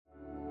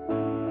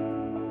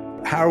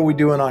how are we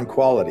doing on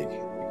quality?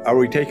 Are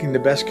we taking the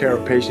best care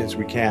of patients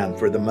we can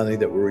for the money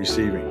that we're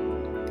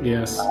receiving?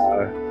 Yes.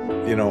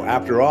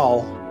 After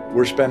all,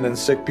 we're spending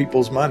sick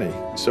people's money,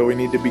 so we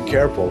need to be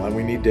careful, and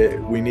we need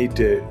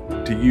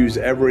to use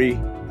every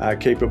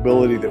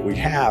capability that we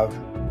have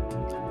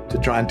to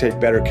try and take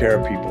better care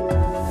of people.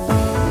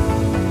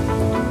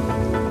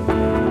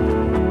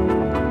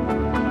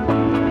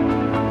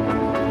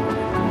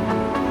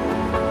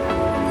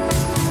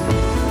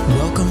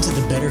 Welcome to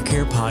the Better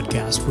Care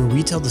Podcast, where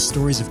we tell the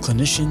stories of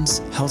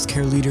clinicians,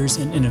 healthcare leaders,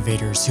 and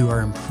innovators who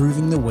are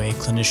improving the way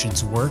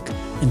clinicians work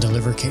and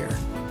deliver care.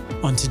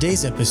 On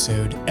today's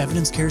episode,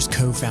 Evidence Care's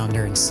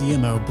co-founder and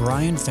CMO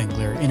Brian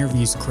Fengler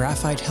interviews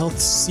Graphite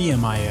Health's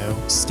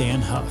CMIO,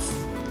 Stan Huff.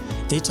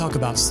 They talk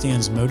about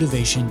Stan's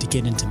motivation to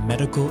get into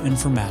medical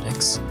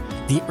informatics,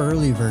 the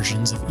early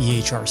versions of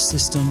EHR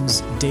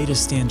systems, data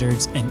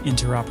standards, and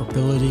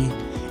interoperability,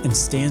 and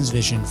Stan's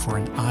vision for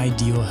an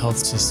ideal health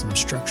system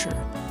structure.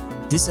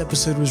 This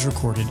episode was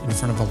recorded in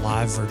front of a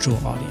live virtual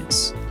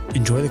audience.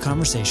 Enjoy the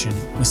conversation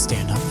with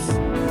Stan Huff.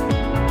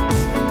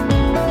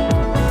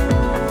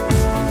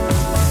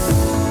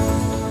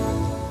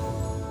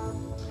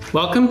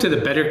 Welcome to the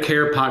Better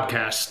Care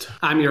Podcast.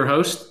 I'm your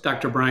host,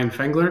 Dr. Brian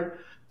Fengler.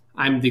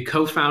 I'm the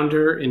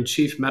co-founder and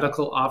chief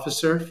medical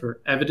officer for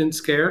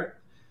Evidence Care.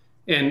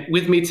 And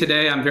with me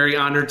today, I'm very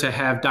honored to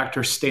have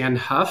Dr. Stan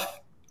Huff,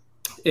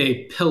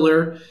 a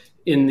pillar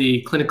in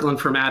the clinical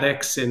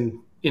informatics and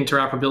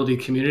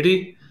interoperability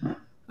community.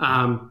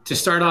 To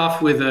start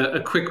off with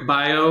a quick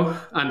bio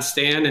on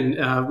Stan,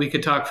 and we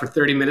could talk for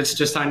 30 minutes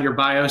just on your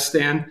bio,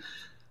 Stan.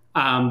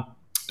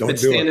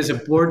 Stan is a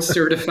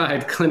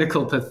board-certified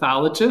clinical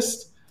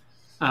pathologist,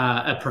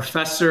 a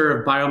professor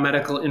of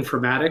biomedical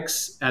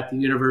informatics at the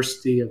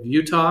University of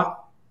Utah.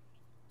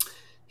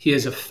 He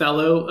is a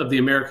fellow of the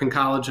American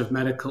College of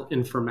Medical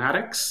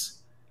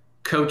Informatics,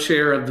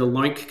 co-chair of the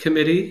LOINC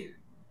Committee,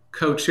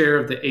 co-chair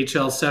of the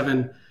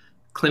HL7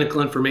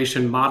 Clinical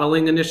Information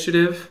Modeling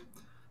Initiative,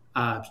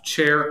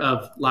 chair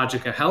of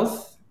Logica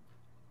Health,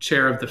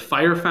 chair of the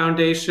Fire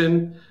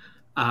Foundation.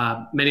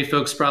 Many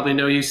folks probably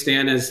know you,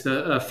 Stan, as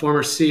the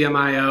former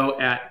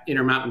CMIO at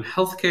Intermountain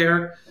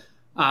Healthcare.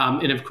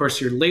 And of course,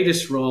 your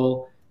latest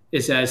role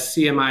is as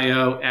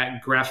CMIO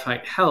at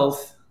Graphite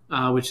Health,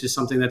 which is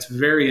something that's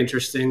very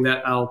interesting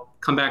that I'll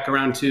come back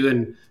around to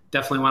and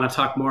definitely want to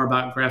talk more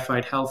about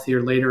Graphite Health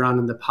here later on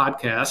in the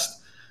podcast.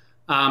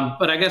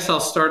 But I guess I'll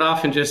start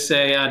off and just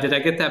say, did I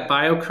get that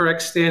bio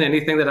correct, Stan?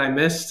 Anything that I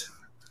missed?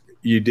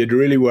 You did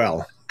really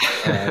well.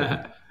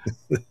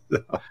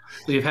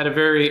 You've had a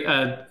very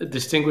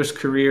distinguished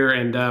career,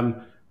 and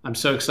I'm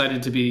so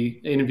excited to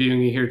be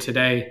interviewing you here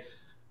today.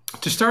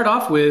 To start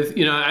off with,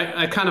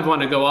 I kind of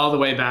want to go all the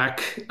way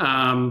back.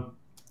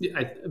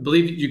 I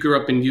believe you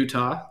grew up in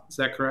Utah. Is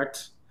that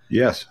correct?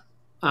 Yes.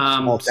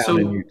 Small town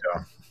in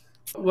Utah.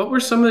 What were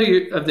some of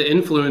the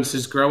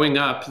influences growing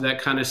up that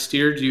kind of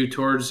steered you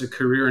towards a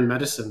career in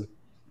medicine?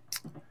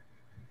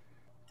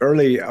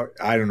 Early,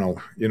 I don't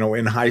know,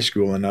 in high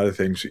school and other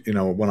things,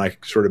 when I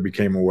sort of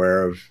became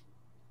aware of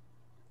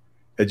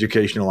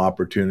educational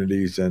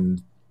opportunities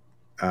and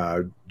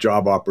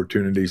job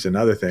opportunities and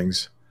other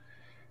things,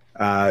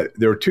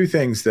 there were two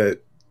things that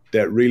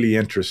really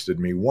interested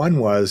me. One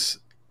was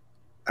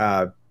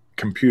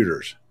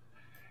computers.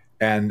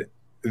 And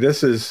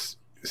this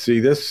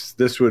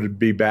would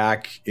be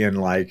back in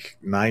like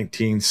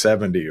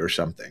 1970 or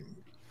something.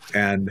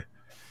 And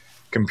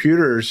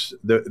computers,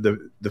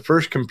 the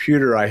first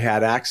computer I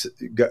had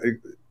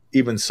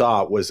even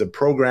saw was a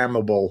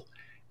programmable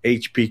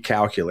HP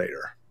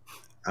calculator,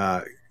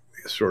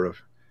 sort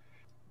of.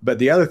 But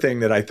the other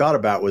thing that I thought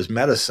about was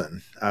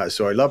medicine.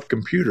 So I love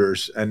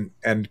computers, and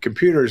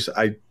computers,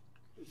 I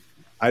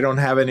don't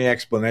have any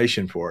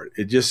explanation for it.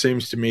 It just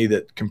seems to me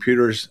that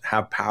computers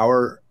have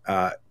power,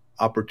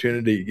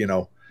 opportunity,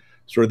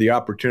 sort of the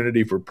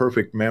opportunity for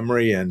perfect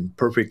memory and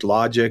perfect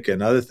logic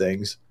and other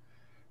things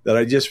that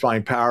I just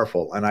find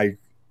powerful. And I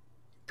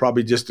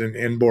probably just an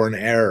inborn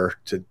error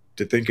to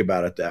think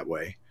about it that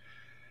way.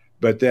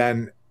 But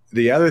then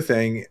the other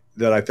thing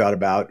that I thought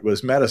about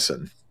was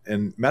medicine.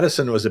 And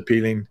medicine was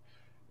appealing.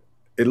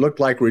 It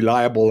looked like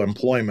reliable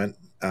employment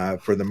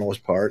for the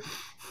most part.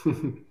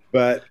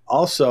 But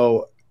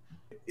also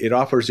it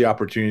offers the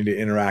opportunity to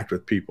interact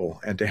with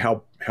people and to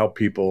help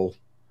people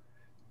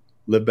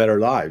live better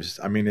lives.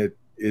 I mean,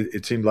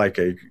 it seemed like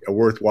a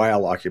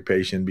worthwhile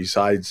occupation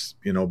besides,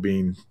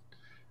 being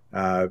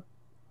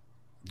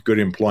good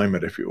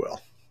employment, if you will.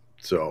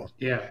 So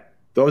yeah,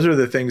 those are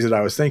the things that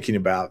I was thinking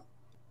about.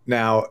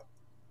 Now,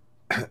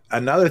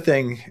 another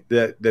thing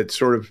that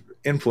sort of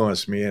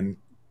influenced me, and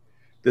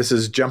this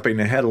is jumping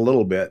ahead a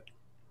little bit,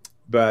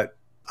 but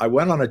I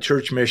went on a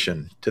church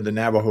mission to the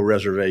Navajo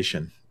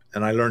reservation,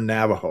 and I learned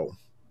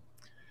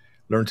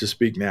to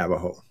speak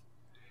Navajo,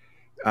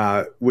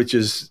 which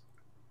is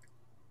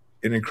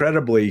an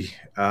incredibly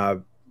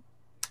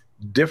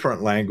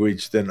different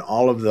language than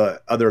all of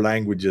the other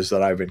languages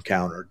that I've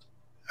encountered.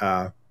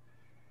 And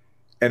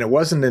it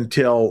wasn't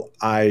until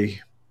I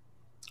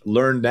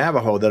learned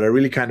Navajo that I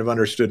really kind of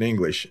understood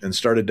English and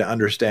started to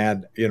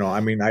understand,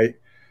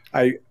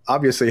 I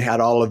obviously had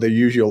all of the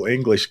usual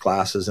English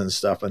classes and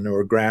stuff, and there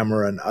were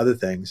grammar and other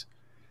things,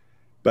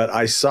 but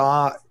I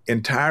saw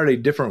entirely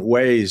different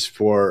ways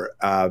for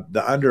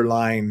the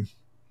underlying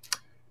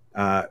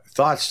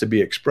thoughts to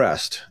be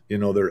expressed.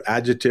 There are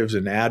adjectives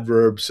and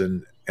adverbs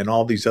and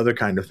all these other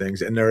kind of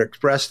things, and they're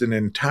expressed in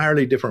an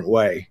entirely different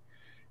way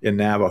in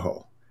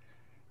Navajo.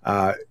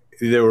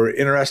 There were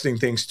interesting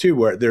things too,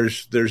 where there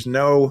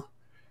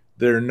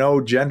are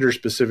no gender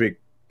specific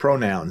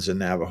pronouns in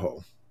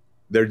Navajo.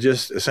 They're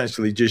just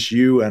essentially just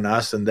you and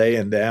us and they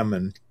and them,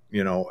 and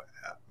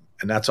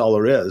and that's all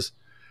there is.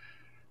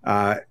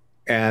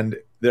 And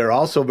there are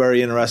also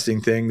very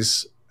interesting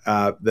things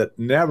that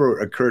never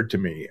occurred to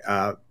me.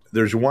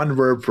 There's one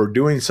verb for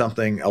doing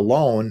something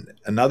alone,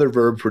 another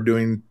verb for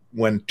doing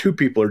when two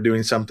people are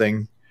doing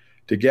something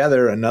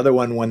together, another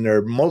one when there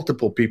are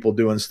multiple people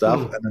doing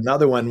stuff, and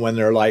another one when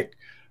they're like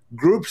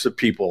groups of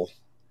people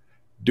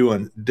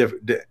doing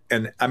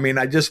and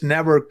I just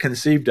never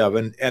conceived of,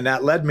 and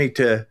that led me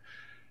to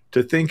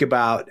think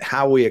about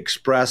how we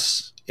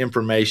express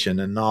information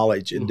and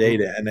knowledge and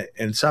data, and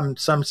in some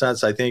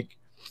sense I think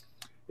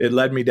it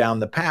led me down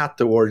the path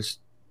towards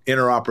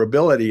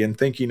interoperability and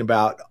thinking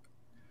about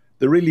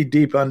the really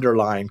deep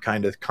underlying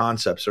kind of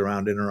concepts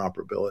around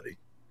interoperability.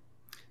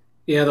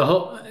 Yeah, the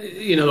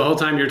whole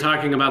time you're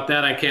talking about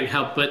that, I can't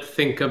help but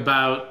think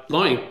about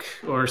LOINC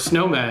or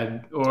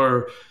SNOMED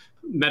or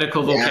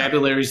medical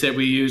vocabularies that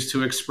we use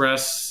to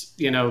express,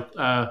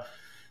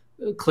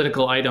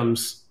 clinical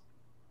items.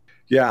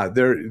 Yeah,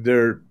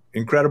 they're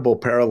incredible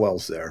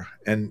parallels there,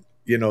 and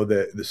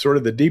the sort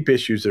of the deep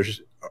issues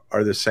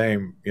are the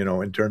same,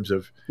 in terms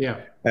of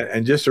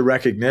and just a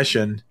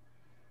recognition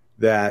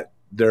that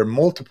there are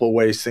multiple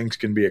ways things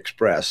can be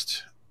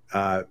expressed,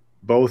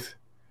 both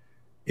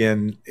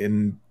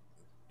in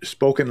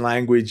spoken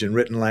language and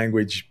written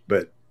language,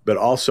 but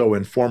also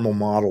in formal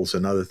models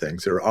and other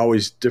things. There are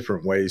always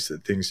different ways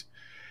that things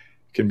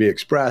can be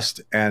expressed,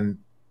 and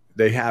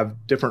they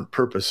have different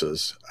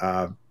purposes,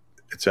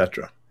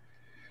 etc.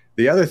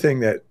 The other thing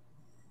that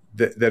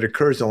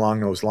occurs along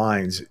those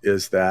lines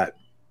is that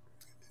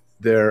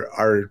there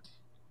are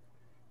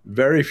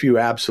very few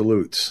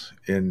absolutes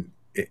in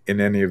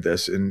any of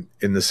this, in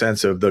the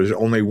sense of there's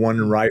only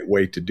one right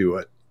way to do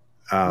it.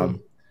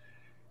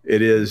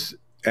 It is,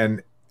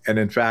 and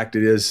in fact,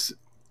 it is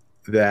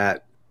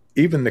that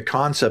even the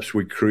concepts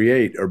we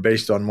create are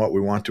based on what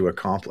we want to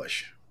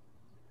accomplish.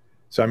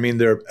 So,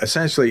 there are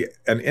essentially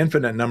an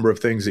infinite number of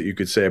things that you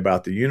could say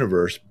about the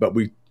universe, but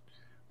we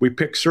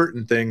pick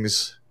certain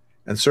things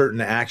and certain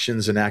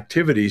actions and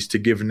activities to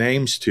give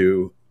names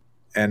to,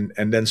 and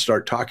then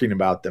start talking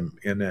about them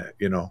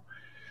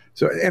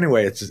So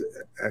anyway,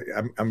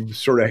 I'm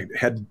sort of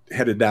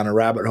headed down a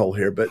rabbit hole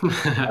here, but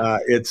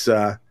it's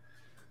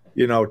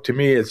to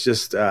me it's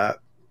just a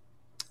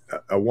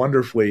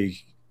wonderfully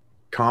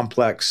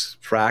complex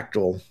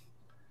fractal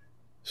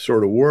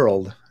sort of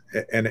world,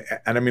 and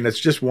it's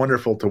just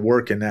wonderful to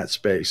work in that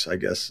space, I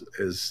guess,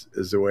 is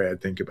the way I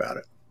think about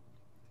it.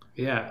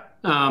 Yeah.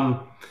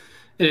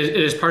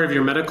 As part of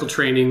your medical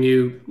training,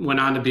 you went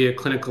on to be a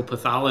clinical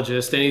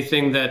pathologist.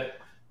 Anything that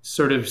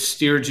sort of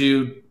steered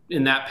you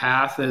in that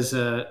path as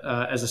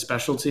a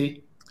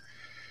specialty?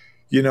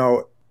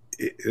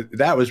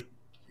 That was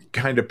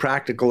kind of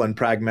practical and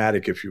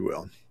pragmatic, if you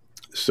will.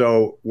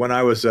 So when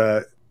I was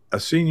a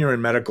senior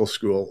in medical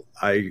school,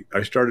 I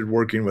started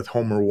working with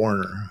Homer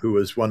Warner, who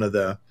was one of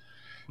the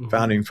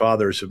founding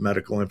fathers of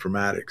medical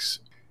informatics.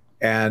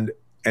 And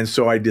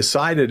so I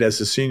decided as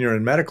a senior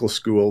in medical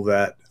school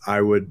that I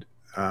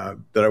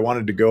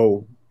wanted to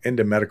go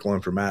into medical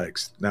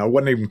informatics. Now, it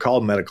wasn't even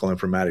called medical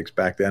informatics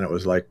back then. It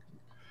was like,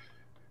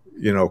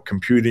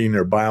 computing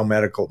or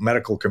medical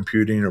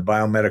computing or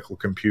biomedical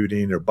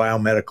computing or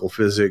biomedical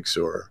physics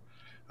or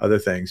other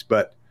things.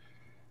 But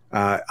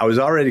I was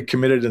already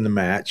committed in the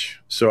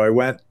match. So I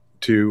went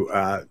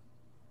to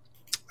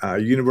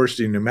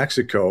University of New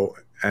Mexico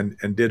and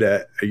did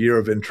a year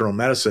of internal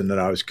medicine that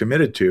I was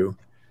committed to.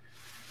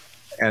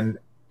 And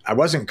I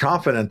wasn't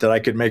confident that I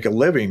could make a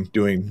living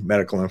doing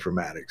medical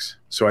informatics.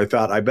 So I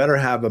thought I better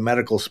have a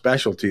medical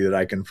specialty that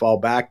I can fall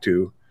back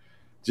to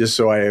just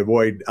so I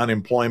avoid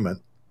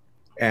unemployment.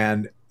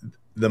 And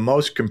the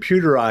most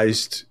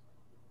computerized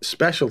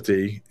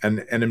specialty, and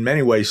in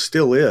many ways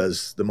still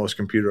is the most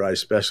computerized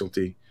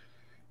specialty,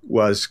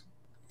 was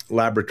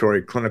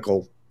laboratory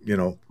clinical,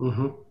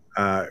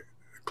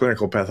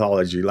 clinical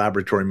pathology,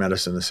 laboratory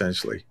medicine,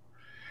 essentially.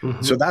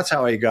 So that's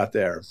how I got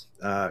there.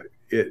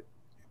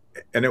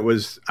 It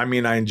was, I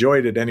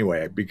enjoyed it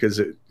anyway, because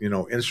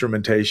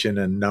instrumentation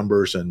and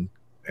numbers and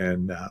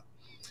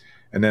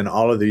then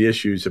all of the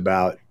issues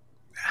about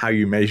how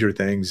you measure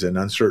things and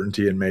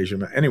uncertainty in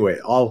measurement. Anyway,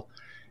 all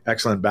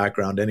excellent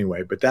background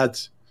anyway, but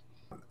that's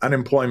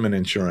unemployment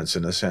insurance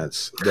in a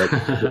sense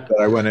that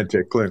I went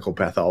into clinical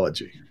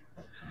pathology.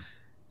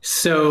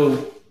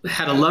 So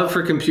had a love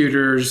for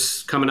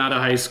computers coming out of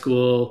high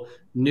school,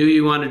 knew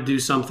you wanted to do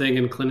something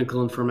in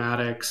clinical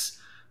informatics.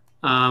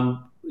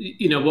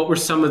 what were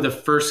some of the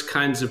first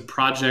kinds of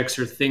projects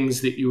or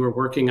things that you were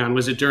working on?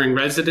 Was it during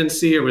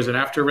residency or was it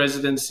after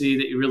residency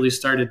that you really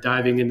started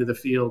diving into the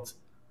field?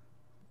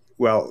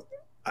 Well,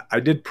 I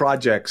did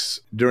projects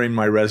during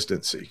my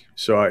residency.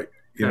 So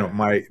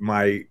Okay.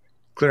 my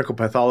clinical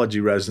pathology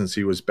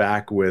residency was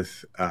back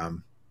with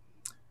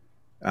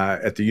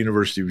at the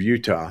University of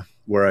Utah,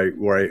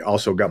 where I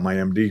also got my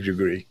MD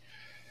degree.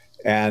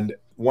 And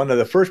one of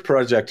the first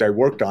projects I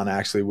worked on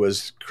actually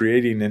was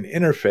creating an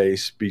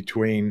interface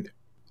between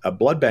a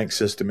blood bank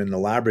system in the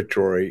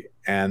laboratory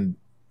and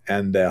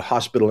the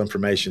hospital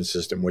information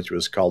system, which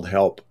was called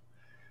HELP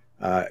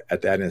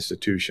at that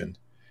institution.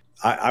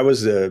 I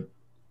was a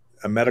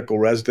medical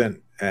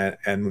resident,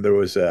 and there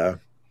was a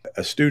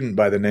student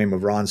by the name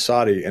of Ron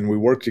Sadi, and we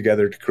worked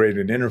together to create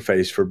an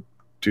interface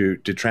to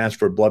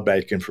transfer blood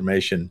bank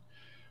information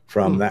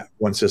from that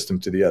one system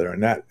to the other,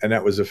 and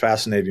that was a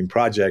fascinating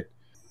project.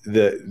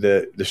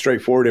 The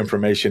straightforward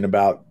information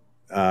about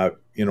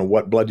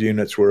what blood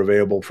units were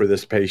available for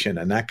this patient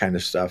and that kind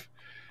of stuff,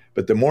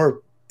 but the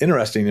more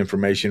interesting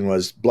information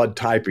was blood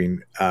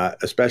typing,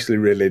 especially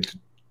related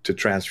to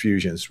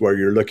transfusions, where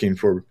you're looking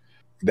for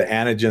the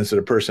antigens that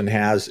a person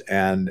has,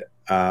 and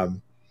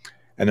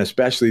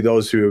especially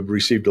those who have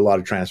received a lot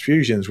of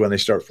transfusions, when they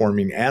start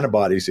forming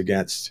antibodies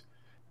against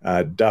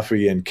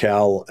Duffy and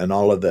Kell and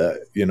all of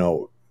the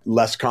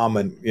less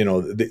common,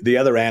 the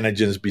other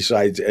antigens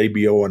besides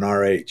ABO and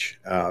RH.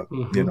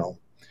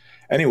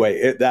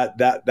 Anyway,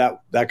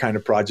 that kind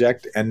of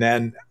project, and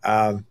then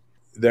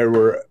there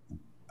were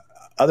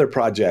other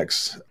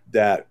projects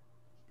that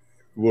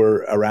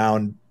were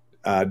around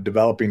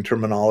developing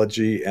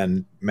terminology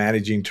and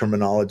managing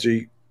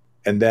terminology,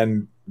 and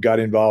then got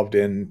involved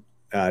in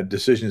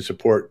decision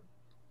support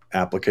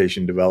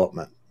application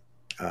development,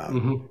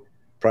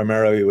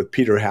 primarily with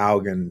Peter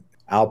Haug and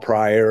Al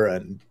Pryor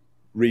and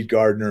Reed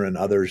Gardner and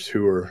others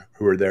who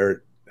were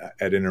there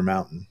at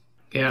Intermountain.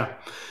 Yeah.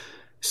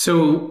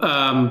 So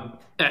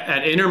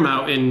at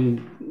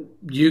Intermountain,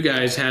 you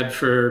guys had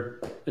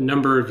for a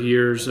number of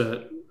years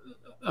a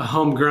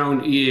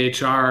homegrown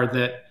EHR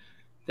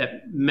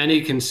that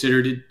many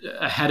considered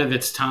ahead of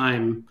its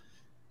time.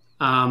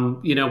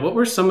 What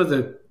were some of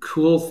the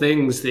cool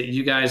things that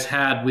you guys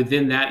had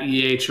within that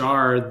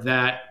EHR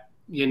that,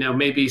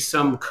 maybe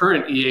some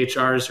current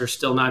EHRs are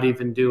still not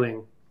even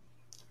doing?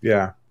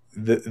 Yeah.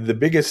 The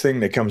biggest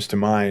thing that comes to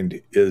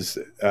mind is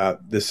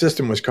the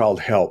system was called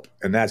HELP,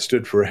 and that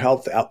stood for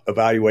Health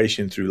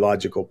Evaluation Through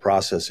Logical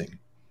Processing.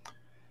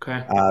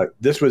 Okay.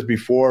 This was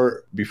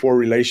before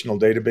relational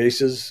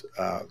databases.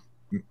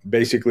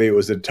 Basically, it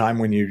was a time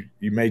when you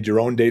made your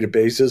own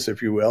databases,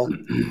 if you will.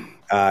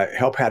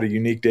 HELP had a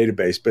unique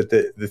database, but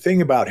the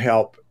thing about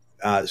HELP,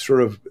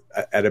 sort of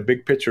at a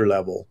big picture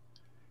level,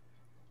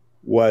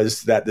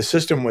 was that the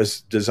system was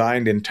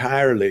designed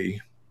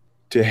entirely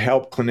to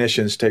help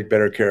clinicians take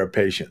better care of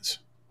patients.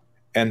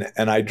 And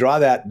I draw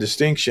that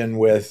distinction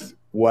with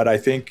what I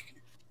think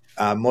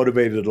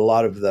motivated a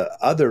lot of the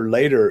other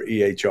later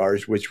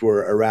EHRs, which were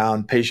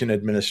around patient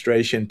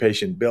administration,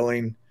 patient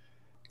billing,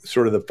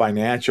 sort of the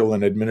financial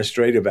and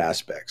administrative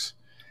aspects.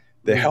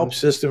 The HELP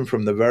system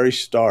from the very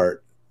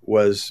start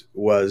was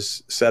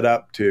set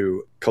up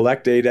to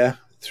collect data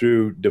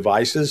through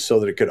devices so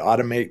that it could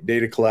automate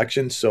data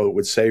collection, so it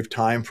would save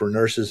time for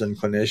nurses and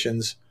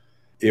clinicians.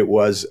 It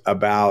was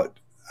about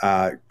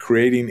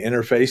creating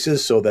interfaces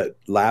so that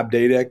lab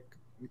data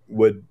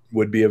would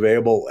be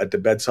available at the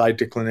bedside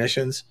to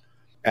clinicians.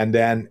 And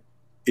then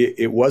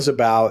it was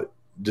about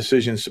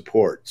decision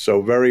support.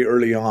 So very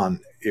early on,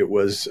 it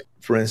was,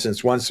 for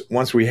instance,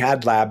 once we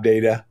had lab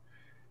data,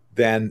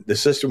 then the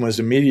system was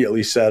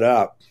immediately set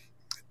up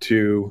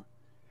to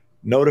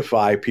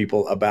notify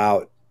people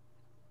about,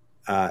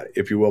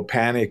 if you will,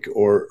 panic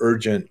or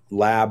urgent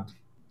lab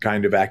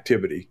kind of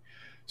activity.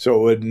 So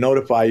it would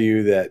notify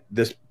you that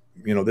this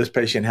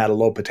patient had a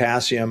low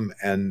potassium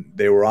and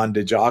they were on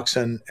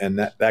digoxin, and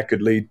that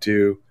could lead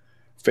to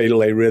fatal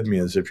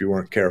arrhythmias if you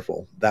weren't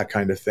careful, that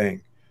kind of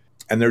thing.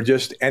 And there are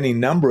just any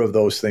number of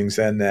those things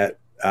then that,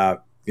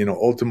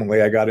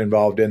 ultimately I got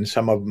involved in,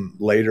 some of them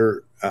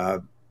later,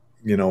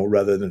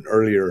 rather than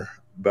earlier.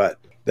 But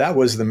that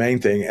was the main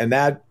thing. And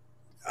that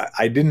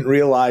I didn't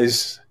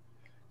realize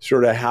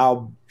sort of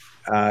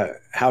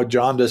how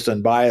jaundiced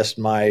and biased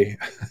my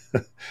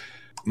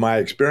my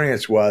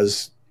experience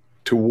was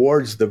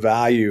towards the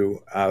value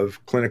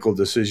of clinical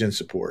decision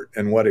support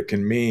and what it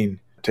can mean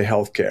to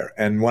healthcare.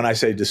 And when I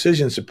say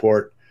decision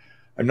support,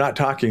 I'm not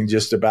talking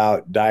just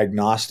about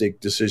diagnostic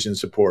decision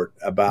support,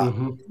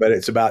 but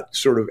it's about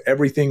sort of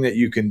everything that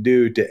you can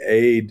do to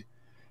aid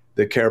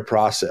the care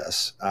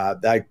process.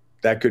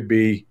 That could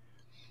be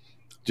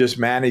just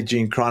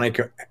managing chronic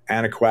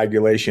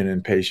anticoagulation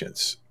in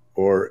patients,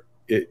 or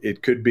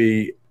it could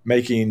be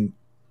making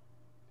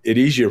it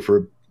easier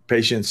for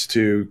patients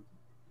to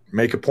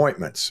make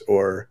appointments,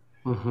 or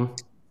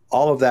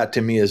all of that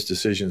to me is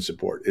decision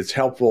support. It's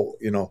helpful,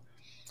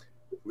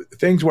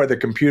 things where the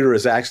computer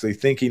is actually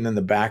thinking in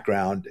the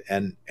background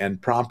and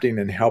prompting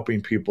and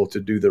helping people to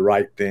do the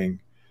right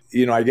thing.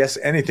 I guess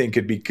anything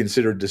could be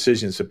considered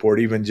decision support,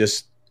 even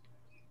just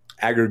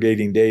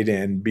aggregating data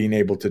and being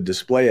able to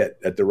display it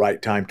at the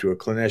right time to a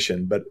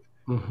clinician. But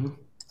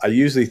I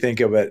usually think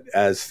of it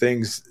as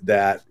things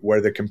that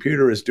where the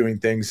computer is doing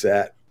things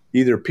that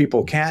either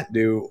people can't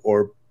do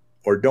or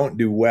don't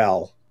do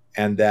well,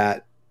 and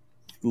that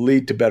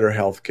lead to better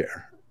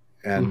healthcare.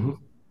 And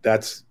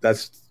that's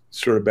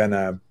sort of been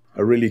a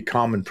really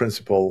common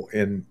principle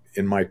in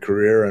my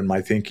career and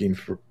my thinking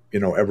for,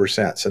 ever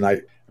since. And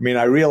I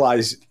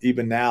realize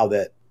even now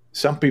that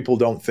some people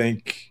don't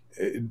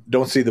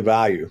see the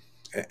value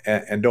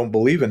and don't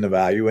believe in the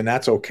value, and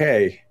that's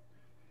okay.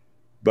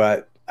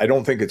 But I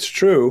don't think it's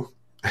true.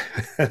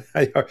 And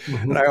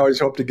I always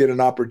hope to get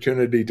an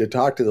opportunity to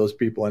talk to those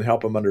people and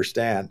help them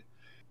understand,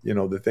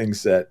 the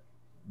things that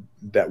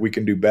we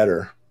can do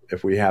better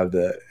if we have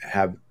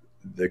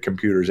the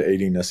computers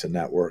aiding us in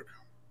that work.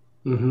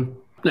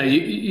 Now,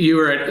 you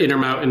were at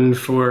Intermountain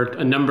for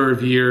a number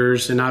of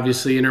years, and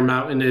obviously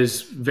Intermountain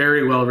is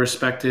very well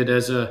respected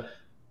as a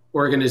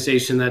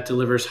organization that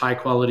delivers high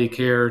quality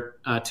care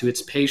to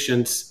its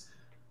patients.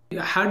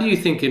 How do you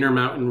think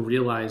Intermountain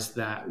realized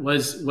that?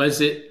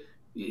 Was it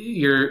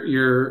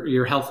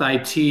your health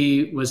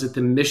IT? Was it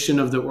the mission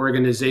of the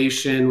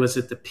organization? Was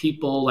it the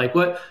people? Like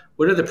what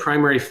are the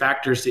primary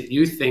factors that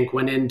you think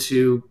went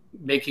into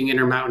making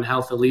Intermountain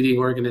Health a leading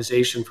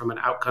organization from an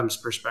outcomes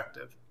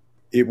perspective?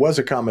 It was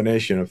a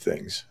combination of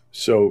things.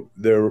 So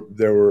there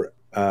were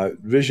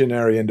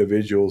visionary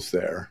individuals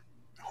there: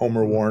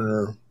 Homer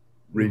Warner,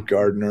 Reed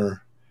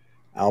Gardner,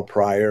 Al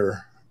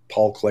Pryor,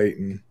 Paul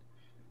Clayton,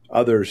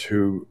 others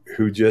who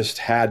just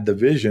had the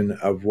vision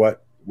of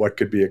what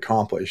could be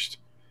accomplished.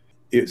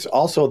 It's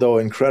also, though,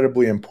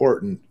 incredibly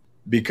important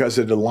because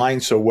it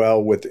aligns so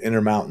well with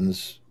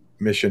Intermountain's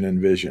mission and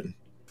vision.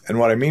 And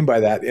what I mean by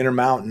that,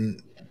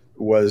 Intermountain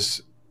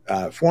was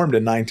formed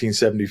in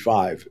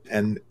 1975,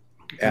 and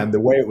the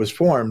way it was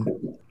formed,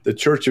 the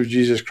Church of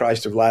Jesus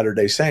Christ of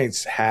Latter-day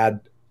Saints had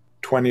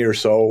 20 or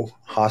so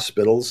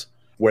hospitals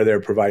where they're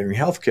providing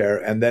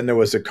healthcare. And then there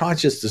was a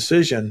conscious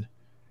decision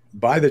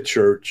by the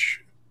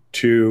church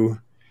to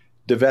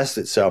divest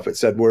itself. It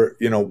said,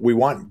 we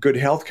want good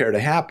healthcare to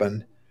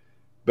happen,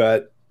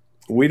 but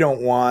we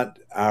don't want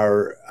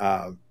our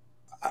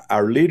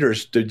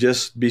leaders to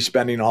just be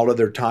spending all of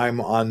their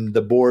time on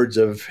the boards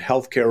of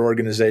healthcare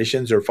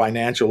organizations or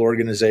financial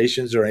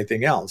organizations or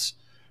anything else.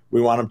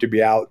 We want them to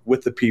be out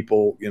with the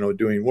people,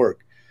 doing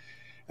work.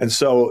 And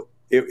so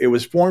it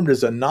was formed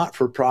as a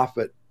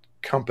not-for-profit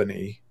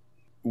company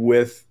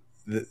with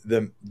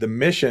the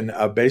mission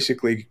of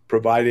basically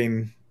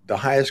providing the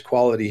highest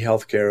quality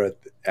healthcare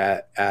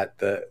at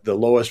the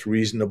lowest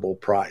reasonable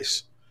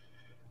price.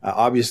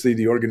 Obviously,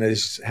 the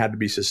organization had to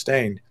be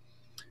sustained.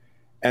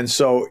 And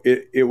so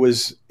it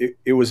was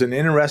an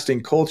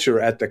interesting culture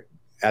at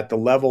the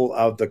level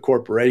of the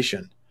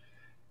corporation,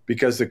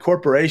 because the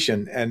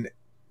corporation, and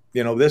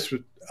this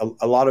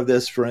a lot of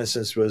this, for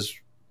instance, was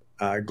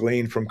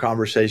gleaned from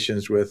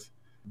conversations with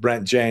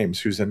Brent James,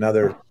 who's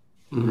another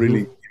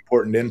really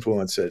important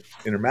influence at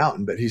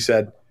Intermountain. But he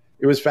said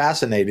it was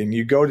fascinating.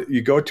 You go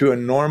to a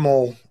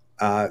normal,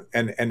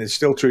 and it's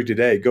still true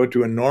today. Go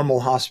to a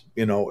normal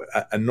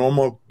a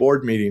normal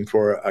board meeting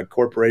for a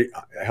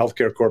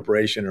healthcare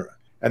corporation,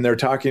 and they're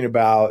talking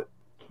about,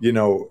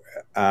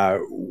 how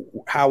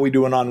are we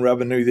doing on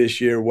revenue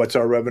this year? What's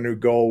our revenue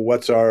goal?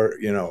 What's our,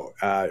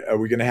 are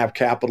we going to have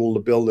capital to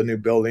build a new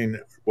building?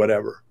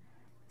 Whatever.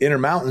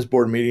 Intermountain's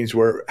board meetings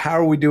were, how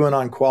are we doing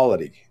on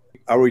quality?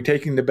 Are we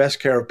taking the best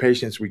care of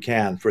patients we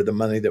can for the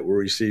money that we're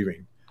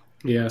receiving?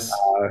 Yes.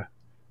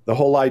 The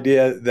whole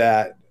idea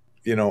that,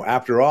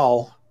 after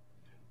all,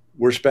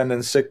 we're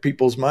spending sick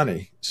people's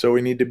money, so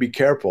we need to be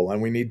careful,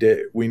 and we need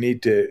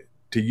to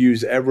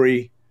use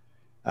every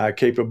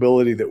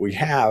capability that we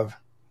have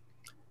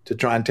to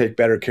try and take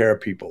better care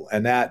of people.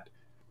 And that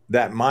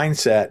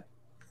mindset,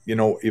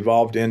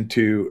 evolved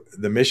into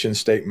the mission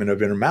statement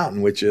of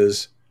Intermountain, which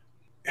is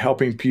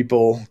helping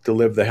people to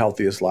live the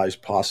healthiest lives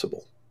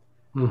possible.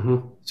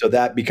 So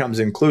that becomes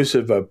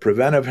inclusive of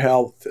preventive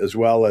health as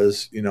well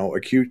as,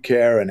 acute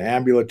care and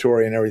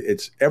ambulatory and everything.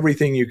 It's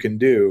everything you can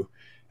do,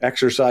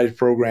 exercise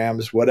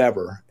programs,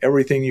 whatever,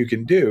 everything you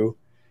can do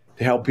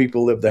to help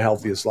people live the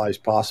healthiest lives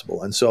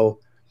possible. And so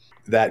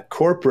that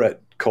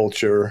corporate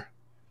culture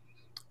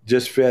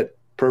just fit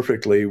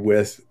perfectly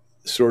with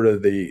sort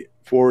of the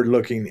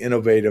forward-looking,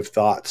 innovative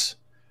thoughts,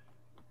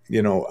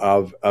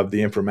 of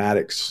the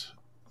informatics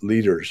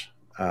leaders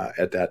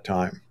at that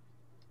time.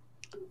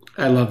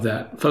 I love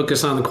that.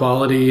 Focus on the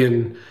quality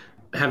and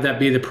have that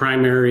be the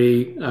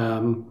primary,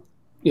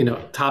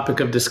 topic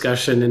of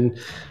discussion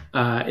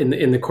and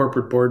in the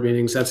corporate board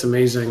meetings. That's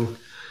amazing.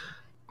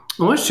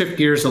 I want to shift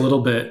gears a little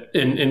bit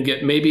and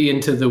get maybe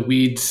into the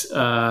weeds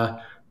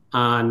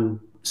on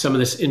some of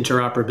this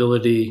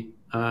interoperability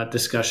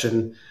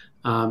discussion.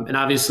 And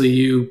obviously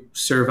you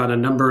serve on a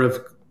number of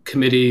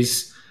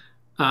committees,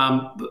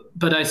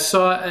 but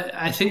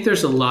I think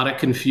there's a lot of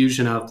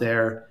confusion out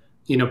there.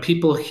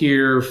 People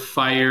hear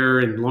fire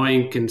and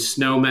LOINC and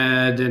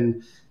SNOMED,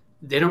 and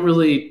they don't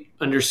really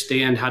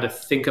understand how to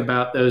think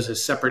about those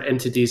as separate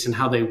entities and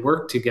how they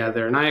work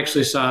together. And I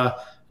actually saw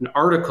an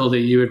article that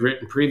you had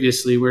written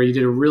previously where you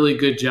did a really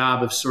good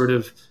job of sort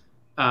of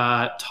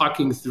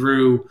talking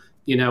through,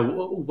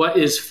 what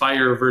is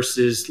fire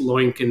versus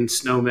LOINC and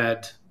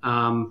SNOMED,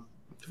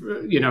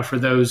 for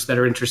those that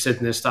are interested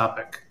in this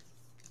topic.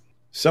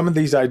 Some of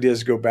these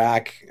ideas go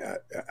back,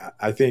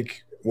 I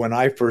think when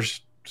I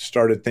first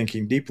started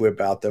thinking deeply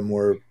about them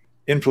were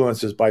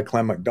influences by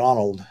Clem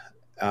McDonald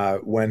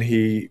when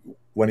he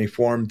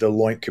formed the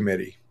LOINC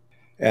committee.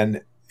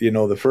 And,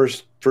 the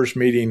first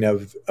meeting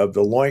of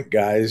the LOINC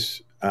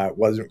guys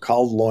wasn't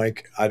called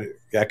LOINC.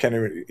 I can't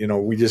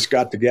even, we just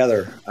got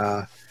together.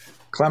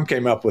 Clem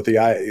came up with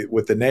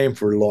the name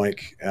for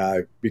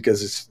LOINC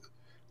because it's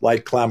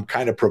like Clem,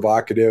 kind of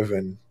provocative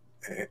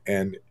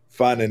and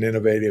fun and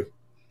innovative.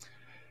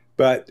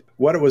 But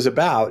what it was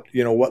about,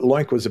 what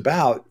LOINC was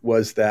about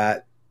was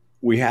that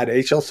we had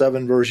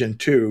HL7 version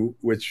 2,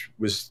 which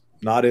was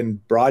not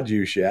in broad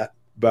use yet,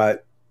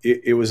 but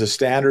it was a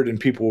standard and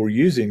people were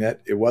using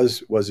it. It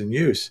was in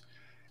use.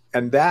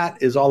 And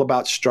that is all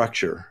about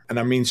structure. And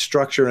I mean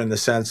structure in the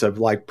sense of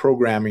like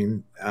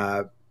programming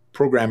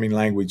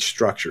language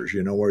structures,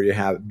 where you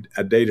have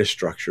a data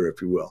structure,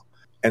 if you will.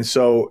 And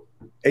so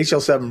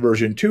HL7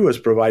 version 2 is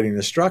providing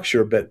the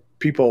structure, but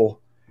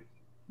people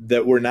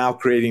that were now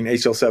creating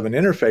HL7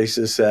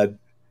 interfaces said,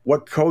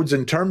 what codes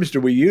and terms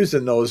do we use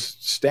in those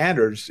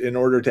standards in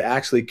order to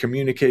actually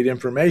communicate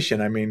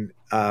information? I mean,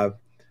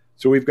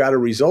 so we've got a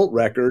result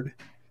record,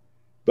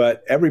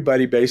 but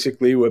everybody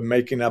basically was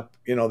making up,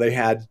 they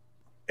had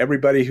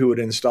everybody who would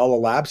install a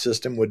lab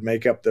system would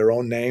make up their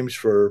own names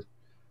for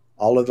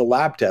all of the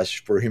lab tests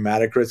for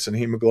hematocrits and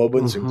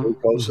hemoglobins and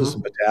glucoses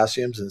and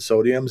potassiums and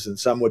sodiums. And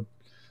some would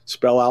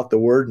spell out the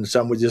word and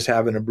some would just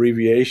have an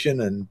abbreviation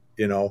and,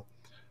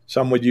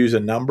 some would use a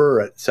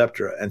number, et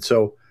cetera. And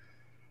so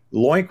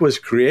LOINC was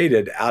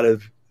created out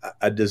of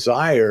a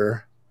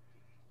desire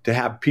to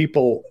have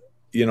people,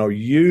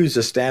 use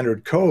a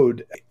standard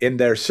code in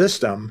their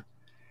system,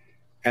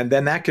 and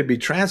then that could be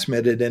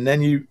transmitted. And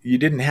then you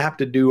didn't have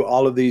to do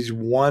all of these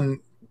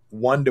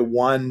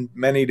one-to-one,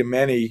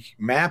 many-to-many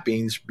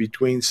mappings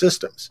between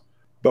systems.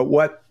 But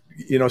what,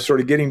 sort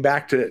of getting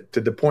back to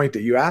the point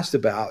that you asked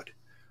about,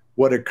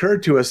 what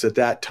occurred to us at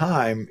that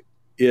time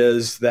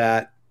is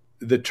that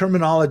the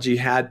terminology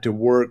had to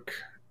work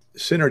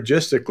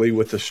synergistically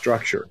with the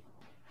structure.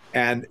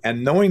 And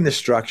knowing the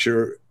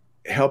structure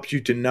helps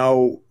you to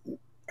know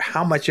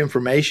how much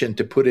information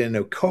to put in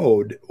a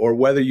code, or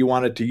whether you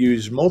wanted to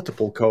use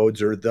multiple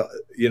codes or the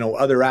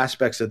other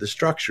aspects of the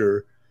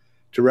structure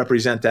to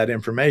represent that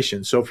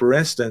information. So for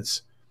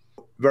instance,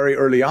 very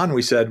early on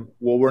we said,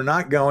 well, we're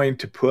not going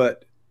to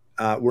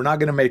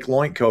make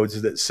LOINC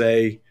codes that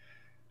say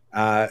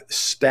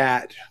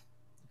stat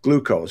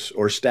glucose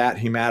or stat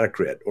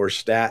hematocrit or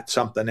stat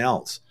something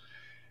else,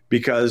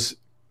 because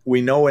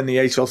we know in the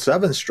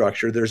HL7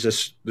 structure there's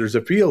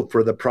a field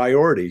for the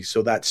priority.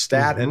 So that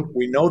stat, and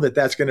we know that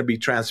that's going to be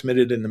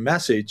transmitted in the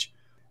message.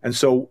 And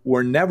so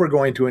we're never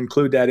going to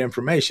include that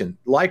information.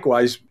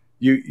 Likewise,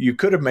 you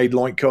could have made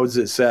LOINC codes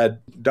that said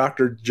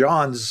Dr.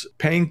 John's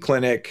pain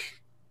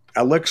clinic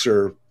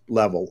elixir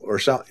level or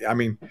something. I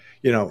mean,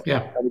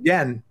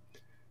 again,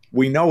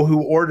 we know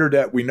who ordered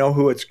it. We know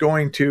who it's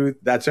going to.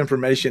 That's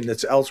information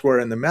that's elsewhere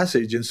in the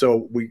message. And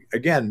so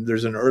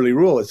there's an early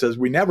rule. It says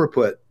we never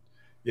put,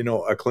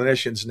 a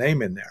clinician's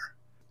name in there.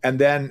 And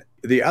then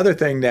the other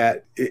thing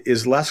that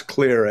is less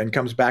clear and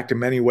comes back to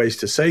many ways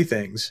to say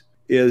things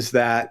is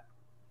that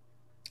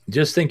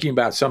just thinking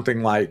about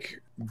something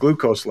like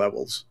glucose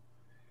levels,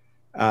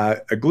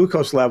 a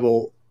glucose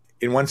level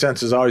in one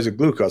sense is always a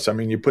glucose. I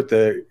mean, you put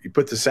the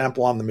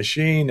sample on the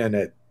machine and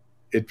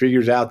it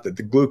figures out that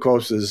the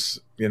glucose is,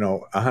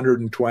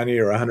 120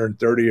 or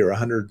 130 or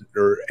 100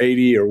 or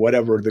 80 or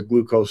whatever the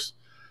glucose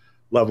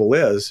level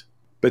is.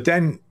 But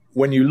then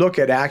when you look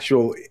at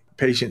actual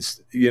patients,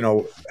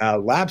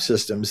 lab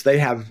systems, they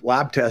have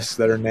lab tests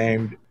that are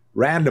named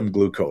random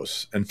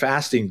glucose and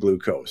fasting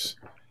glucose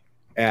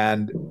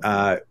and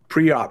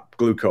pre-op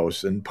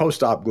glucose and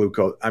post-op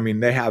glucose. I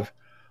mean, they have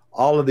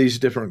all of these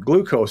different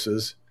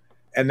glucoses.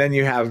 And then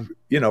you have,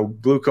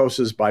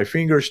 glucoses by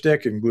finger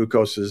stick and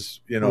glucoses,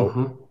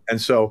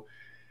 and so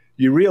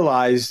you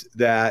realize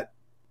that,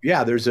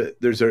 there's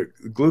a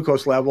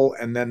glucose level,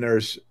 and then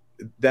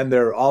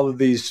there are all of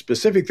these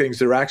specific things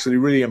that are actually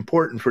really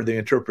important for the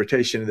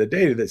interpretation of the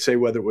data that say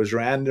whether it was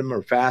random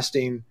or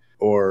fasting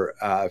or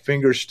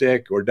finger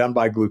stick or done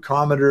by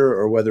glucometer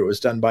or whether it was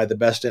done by the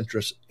best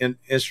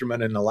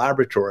instrument in the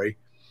laboratory.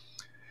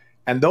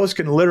 And those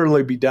can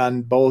literally be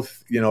done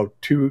both,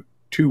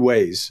 two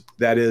ways.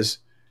 That is,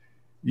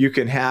 you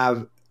can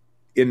have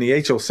in the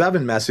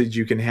HL7 message,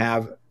 you can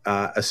have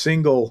a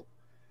single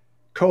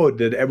code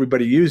that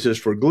everybody uses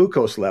for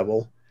glucose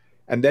level.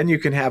 And then you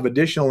can have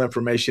additional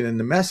information in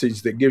the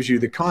message that gives you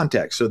the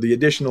context. So the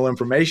additional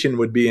information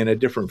would be in a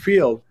different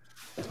field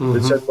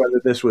that said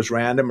whether this was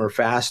random or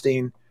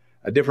fasting,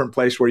 a different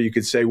place where you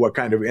could say what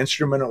kind of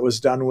instrument it was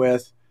done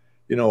with,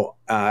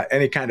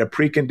 any kind of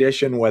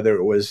precondition, whether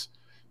it was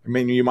I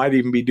mean, you might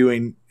even be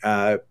doing,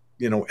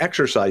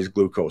 exercise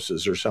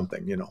glucoses or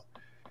something,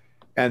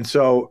 And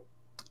so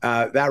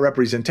that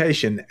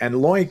representation, and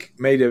Loink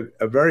made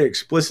a very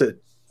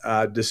explicit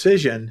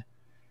decision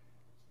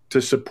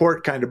to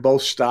support kind of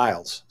both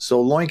styles.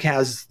 So Loink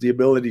has the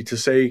ability to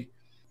say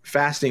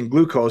fasting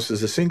glucose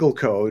is a single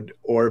code,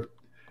 or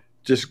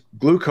just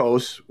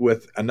glucose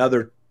with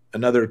another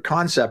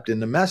concept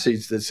in the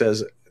message that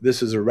says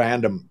this is a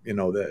random,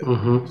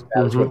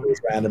 status, whether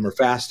it's random or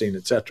fasting,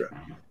 etc.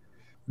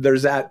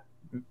 There's that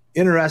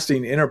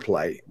interesting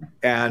interplay.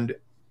 And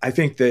I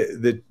think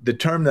the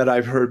term that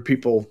I've heard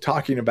people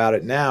talking about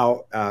it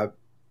now,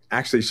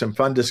 actually some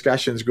fun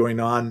discussions going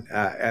on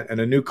and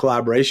a new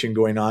collaboration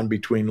going on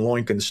between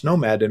Loink and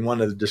SNOMED. And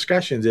one of the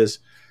discussions is,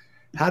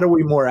 how do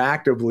we more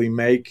actively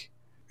make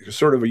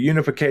sort of a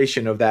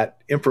unification of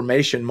that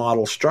information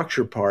model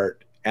structure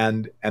part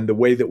and the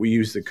way that we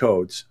use the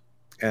codes?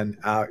 And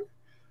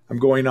I'm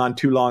going on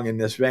too long in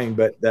this vein,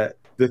 but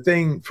the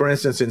thing, for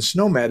instance, in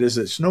SNOMED is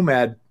that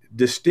SNOMED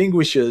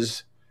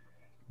distinguishes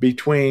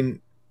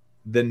between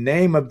the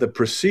name of the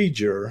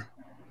procedure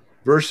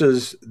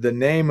versus the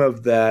name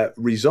of the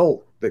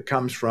result that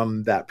comes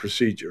from that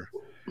procedure.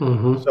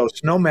 So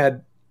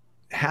SNOMED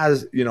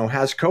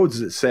has codes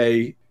that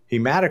say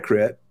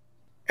hematocrit,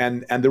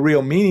 and the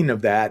real meaning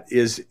of that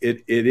is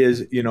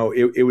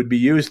it would be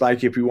used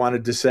like if you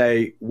wanted to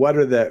say what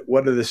are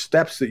the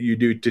steps that you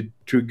do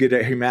to get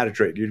a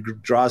hematocrit. You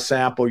draw a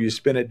sample, you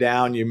spin it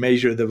down, you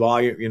measure the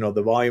volume,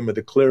 the volume of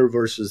the clear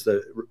versus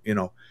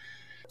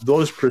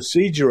those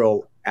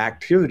procedural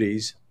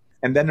activities.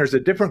 And then there's a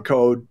different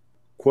code,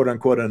 quote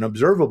unquote, an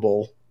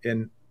observable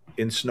in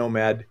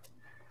SNOMED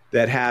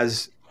that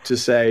has to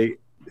say,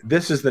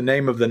 this is the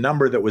name of the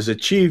number that was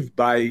achieved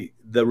by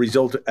the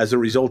result as a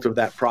result of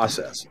that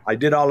process. I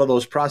did all of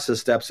those process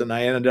steps and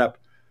I ended up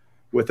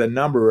with a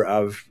number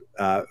of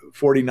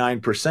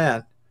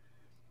 49%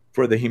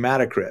 for the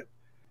hematocrit.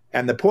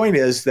 And the point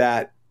is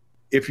that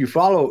if you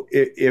follow,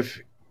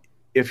 if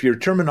your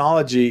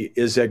terminology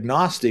is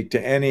agnostic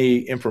to any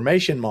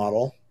information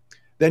model,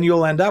 then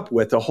you'll end up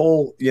with a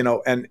whole,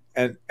 and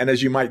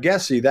as you might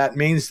guess, that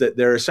means that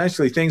there are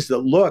essentially things that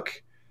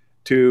look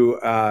to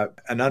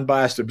an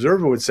unbiased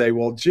observer would say,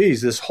 well,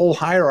 geez, this whole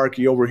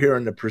hierarchy over here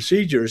in the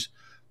procedures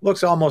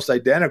looks almost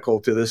identical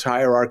to this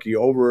hierarchy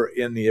over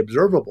in the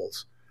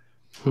observables.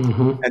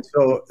 And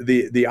so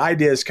the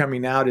idea is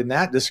coming out in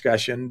that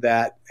discussion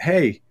that,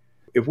 hey,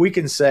 if we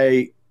can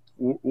say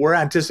we're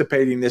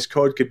anticipating this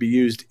code could be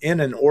used in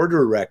an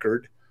order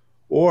record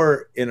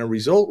or in a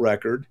result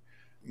record,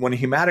 when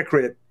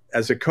hematocrit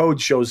as a code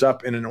shows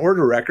up in an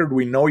order record,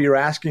 we know you're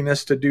asking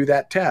us to do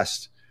that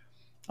test.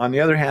 On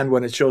the other hand,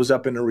 when it shows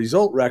up in a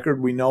result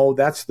record, we know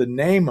that's the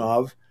name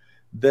of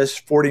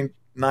this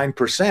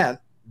 49%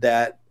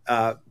 that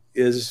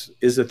is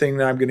the thing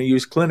that I'm going to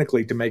use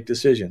clinically to make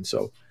decisions.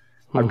 So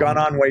I've gone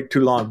on way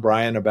too long,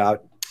 Brian,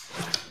 about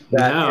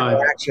that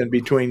interaction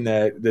between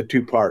the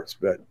two parts.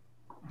 But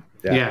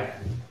yeah.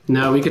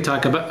 No, we could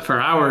talk about for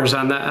hours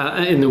on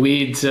that in the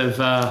weeds of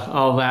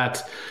all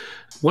that.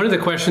 One of the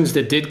questions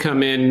that did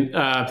come in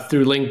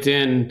through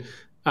LinkedIn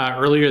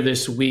earlier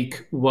this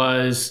week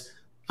was,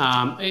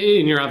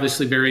 and you're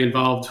obviously very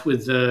involved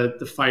with the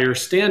FHIR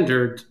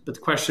standard, but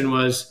the question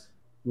was,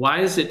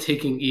 why is it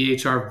taking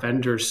EHR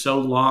vendors so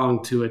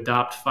long to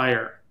adopt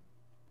FHIR?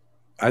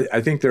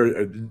 I think there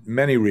are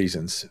many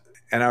reasons.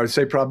 And I would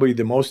say probably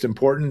the most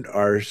important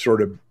are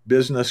sort of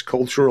business,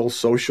 cultural,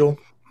 social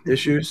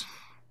issues.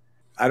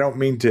 I don't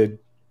mean to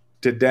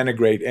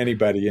denigrate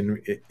anybody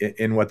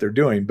in what they're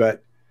doing,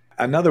 but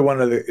another one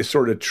of the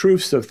sort of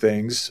truths of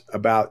things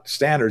about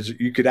standards,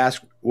 you could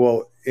ask,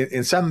 well,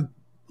 in some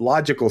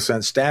logical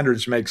sense,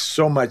 standards make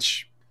so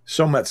much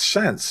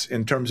sense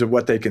in terms of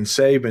what they can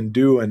save and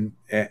do and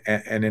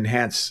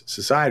enhance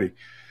society.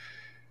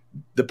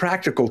 The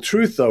practical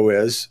truth, though,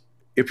 is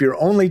if you're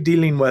only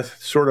dealing with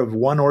sort of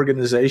one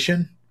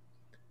organization,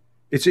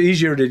 it's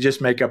easier to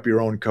just make up your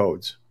own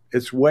codes.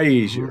 It's way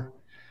easier.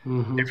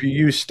 If you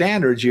use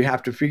standards, you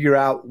have to figure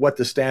out what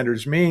the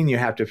standards mean. You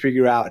have to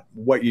figure out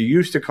what you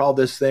used to call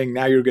this thing.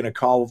 Now you're going to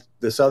call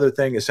this other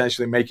thing,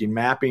 essentially making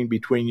mapping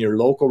between your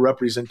local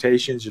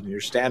representations and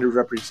your standard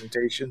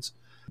representations.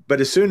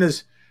 But as soon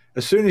as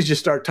you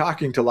start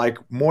talking to like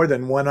more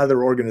than one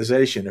other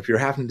organization, if you're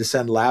having to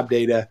send lab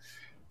data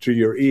to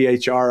your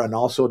EHR and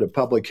also to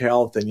public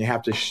health, and you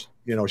have to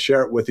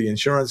share it with the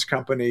insurance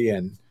company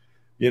and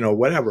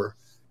whatever,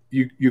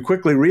 you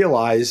quickly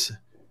realize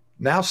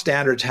now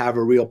standards have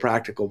a real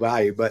practical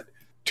value. But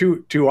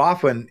too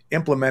often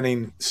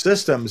implementing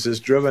systems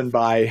is driven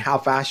by how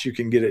fast you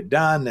can get it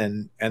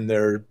done, and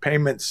their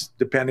payments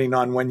depending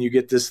on when you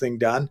get this thing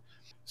done.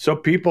 So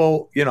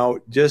people,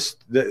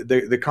 just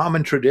the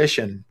common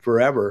tradition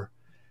forever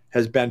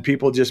has been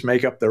people just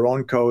make up their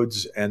own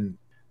codes, and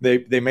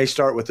they may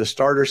start with a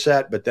starter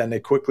set, but then they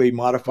quickly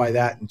modify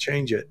that and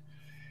change it.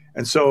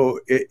 And so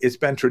it's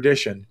been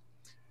tradition.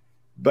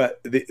 But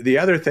the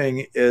other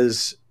thing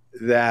is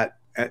that,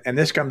 and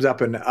this comes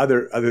up in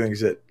other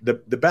things, that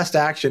the best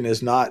action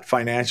is not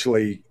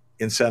financially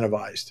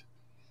incentivized.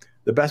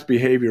 the best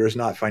behavior is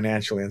not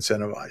financially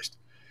incentivized.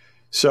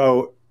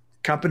 So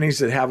companies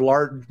that have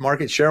large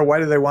market share, why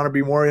do they want to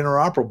be more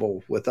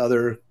interoperable with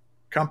other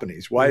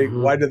companies? Why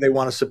do they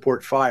want to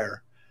support FHIR?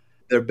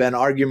 There have been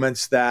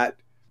arguments that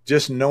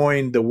just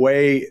knowing the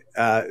way,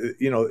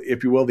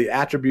 if you will, the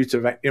attributes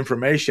of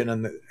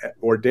information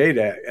or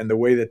data and the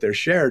way that they're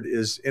shared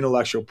is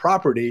intellectual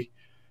property,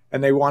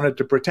 and they wanted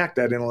to protect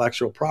that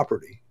intellectual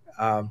property.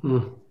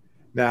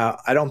 Now,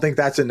 I don't think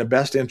that's in the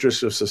best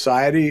interest of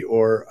society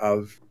or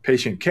of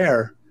patient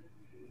care,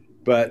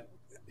 but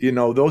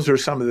those are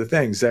some of the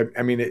things.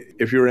 I mean,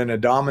 if you're in a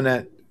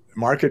dominant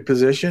market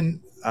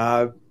position,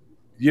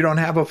 you don't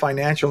have a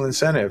financial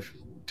incentive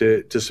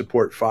to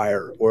support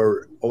FHIR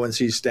or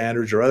ONC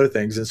standards or other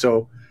things. And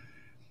so,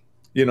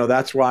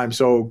 that's why I'm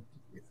so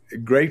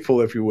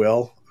grateful, if you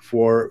will,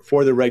 for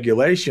the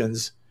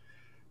regulations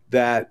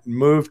that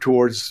move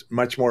towards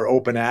much more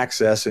open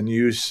access and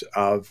use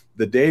of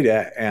the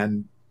data,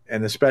 and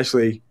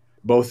especially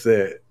both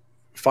the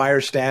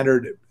FHIR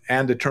standard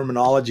and the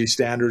terminology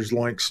standards,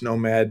 LOINC,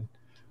 SNOMED,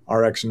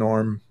 RX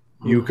norm,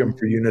 UCOM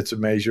for units of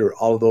measure,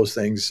 all of those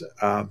things.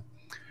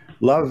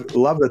 Love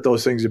that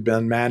those things have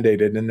been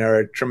mandated, and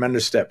they're a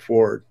tremendous step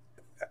forward.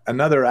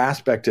 Another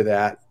aspect to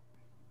that,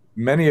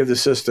 many of the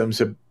systems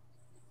have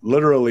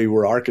literally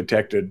were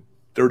architected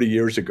 30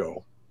 years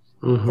ago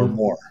or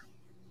more.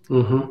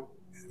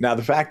 Now,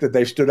 the fact that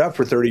they stood up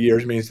for 30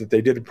 years means that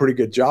they did a pretty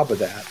good job of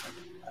that.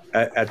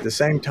 At the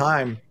same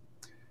time,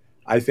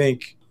 I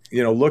think,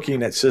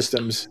 looking at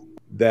systems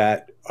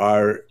that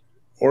are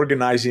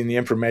organizing the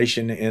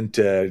information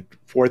into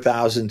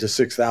 4,000 to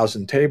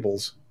 6,000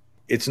 tables,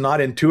 it's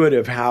not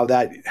intuitive how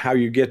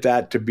you get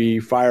that to be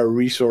FHIR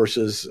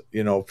resources,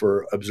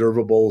 for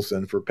observables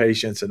and for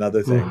patients and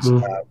other things,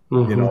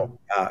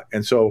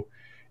 and so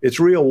it's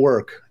real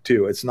work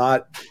too. It's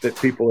not that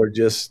people are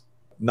just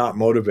not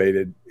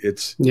motivated.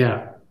 It's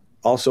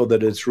also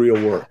that it's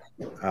real work,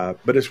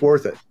 but it's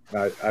worth it.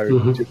 I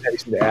just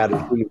hasten to add,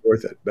 it's really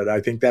worth it. But I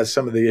think that's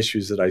some of the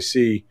issues that I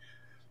see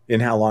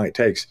in how long it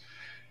takes.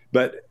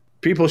 But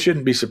people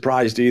shouldn't be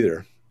surprised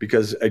either,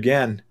 because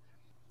again,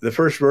 the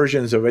first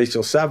versions of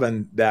ASIL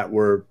 7 that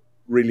were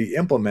really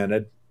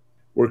implemented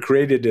were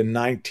created in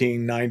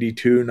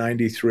 1992,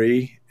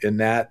 93, in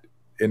that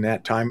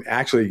time,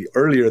 actually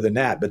earlier than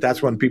that, but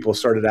that's when people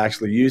started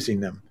actually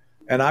using them.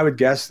 And I would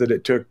guess that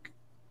it took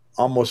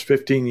almost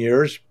 15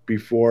 years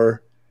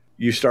before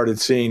you started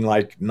seeing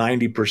like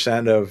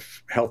 90%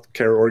 of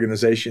healthcare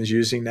organizations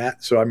using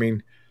that. So, I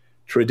mean,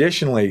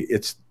 traditionally,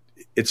 it's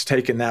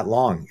taken that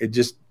long.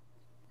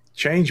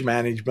 Change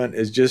management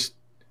is just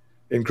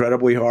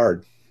incredibly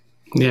hard.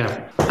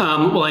 Yeah.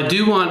 Well, I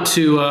do want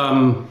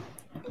to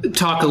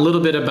talk a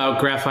little bit about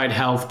Graphite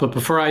Health, but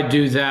before I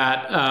do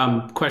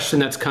that, question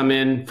that's come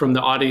in from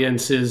the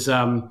audience is,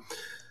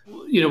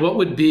 what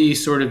would be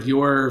sort of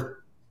your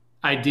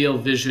ideal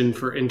vision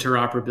for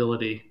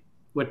interoperability?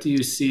 What do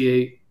you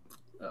see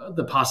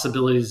the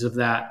possibilities of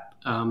that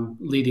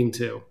leading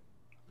to?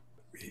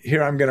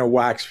 Here I'm going to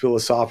wax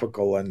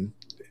philosophical and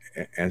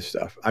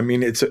stuff. I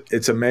mean,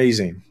 it's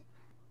amazing.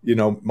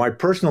 My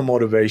personal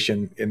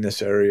motivation in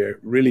this area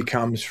really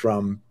comes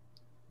from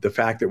the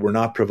fact that we're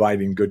not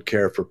providing good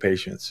care for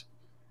patients.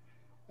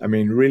 I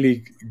mean,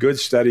 really good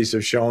studies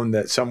have shown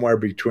that somewhere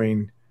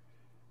between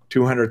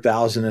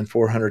 200,000 and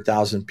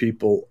 400,000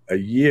 people a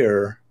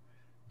year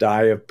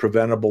die of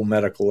preventable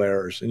medical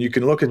errors. And you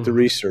can look at the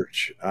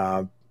research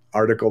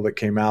article that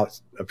came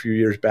out a few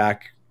years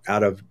back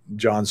out of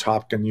Johns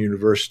Hopkins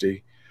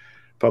University,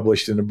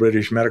 published in the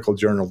British Medical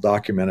Journal,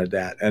 documented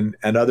that, and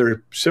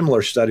other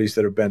similar studies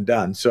that have been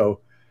done.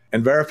 So,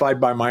 and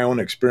verified by my own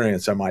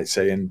experience, I might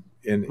say, in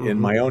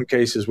my own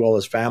case, as well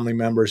as family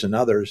members and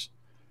others,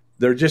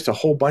 there are just a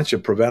whole bunch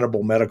of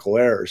preventable medical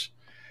errors.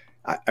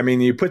 I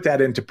mean, you put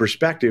that into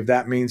perspective,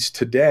 that means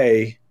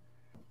today,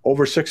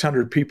 over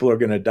 600 people are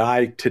going to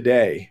die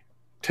today,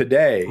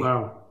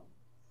 wow,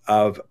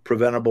 of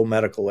preventable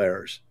medical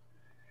errors.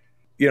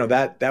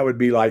 That would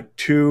be like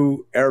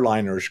 2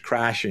 airliners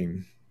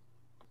crashing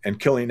and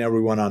killing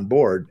everyone on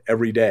board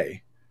every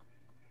day.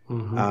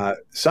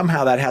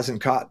 Somehow that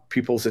hasn't caught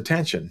people's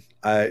attention.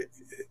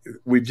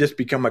 We've just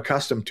become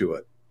accustomed to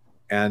it.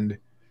 And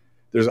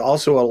there's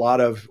also a lot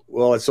of,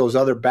 it's those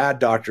other bad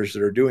doctors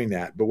that are doing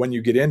that. But when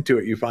you get into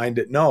it, you find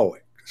that no,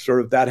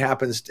 sort of that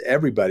happens to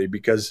everybody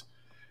because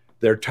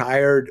they're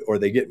tired or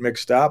they get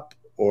mixed up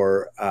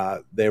or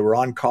they were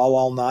on call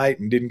all night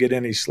and didn't get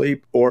any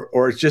sleep,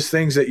 or it's just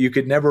things that you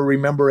could never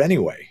remember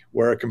anyway,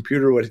 where a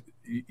computer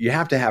you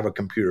have to have a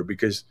computer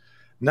because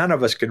none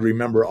of us could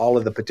remember all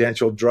of the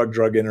potential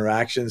drug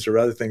interactions or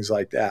other things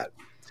like that.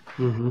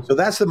 So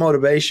that's the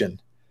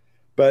motivation.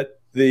 But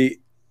the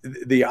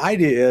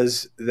idea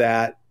is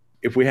that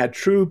if we had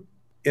true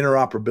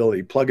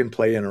interoperability, plug and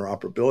play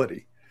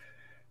interoperability,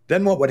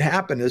 then what would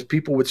happen is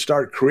people would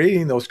start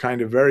creating those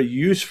kind of very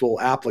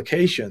useful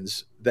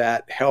applications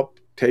that help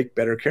take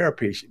better care of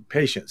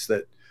patients,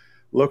 that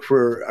look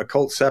for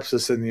occult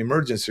sepsis in the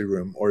emergency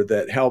room, or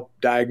that help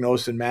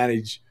diagnose and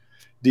manage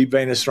deep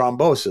venous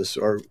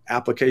thrombosis, or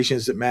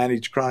applications that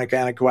manage chronic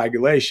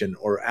anticoagulation,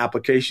 or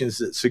applications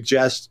that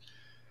suggest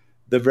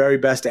the very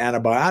best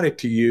antibiotic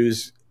to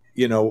use,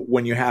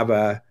 when you have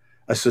a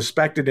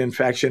suspected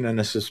infection and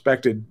a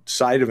suspected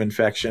site of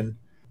infection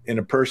in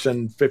a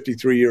person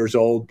 53 years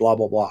old, blah,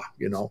 blah, blah,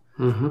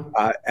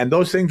 and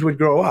those things would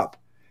grow up.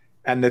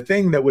 And the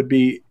thing that would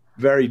be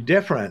very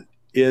different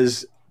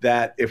is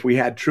that if we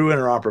had true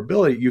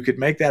interoperability, you could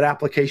make that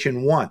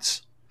application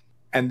once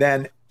and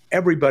then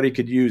everybody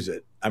could use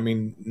it. I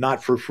mean,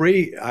 not for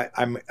free.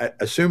 I'm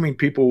assuming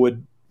people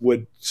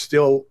would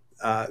still,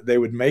 they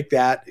would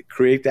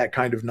create that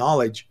kind of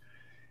knowledge,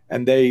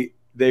 and they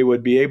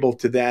would be able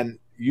to then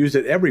use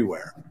it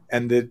everywhere.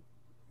 And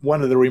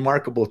one of the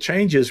remarkable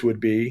changes would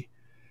be,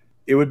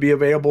 it would be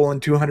available in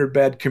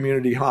 200-bed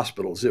community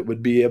hospitals. It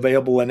would be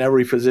available in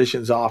every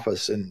physician's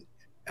office and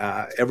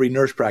every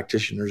nurse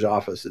practitioner's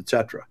office, et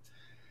cetera.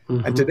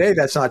 Mm-hmm. And today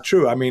that's not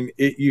true. I mean,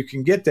 you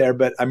can get there,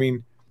 but I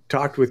mean,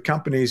 talked with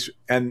companies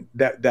and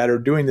that are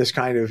doing this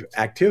kind of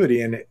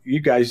activity. And you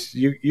guys,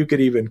 you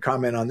could even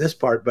comment on this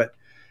part, but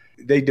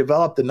they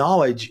developed the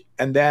knowledge.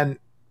 And then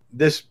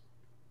this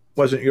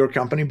wasn't your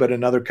company, but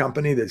another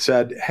company that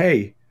said,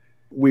 hey,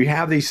 we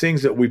have these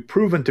things that we've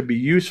proven to be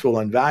useful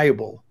and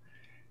valuable.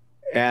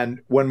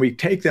 And when we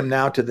take them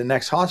now to the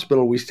next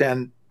hospital, we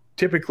spend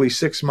typically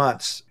 6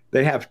 months.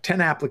 They have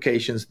 10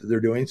 applications that they're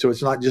doing. So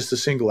it's not just a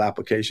single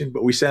application,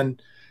 but we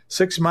spend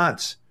 6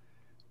 months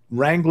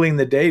wrangling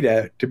the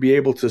data to be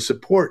able to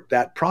support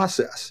that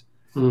process.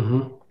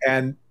 Mm-hmm.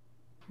 And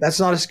that's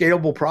not a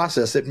scalable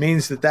process. It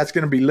means that that's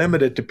going to be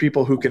limited to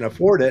people who can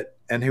afford it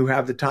and who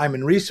have the time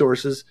and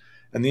resources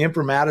and the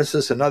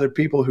informaticists and other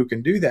people who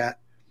can do that.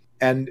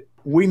 And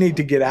we need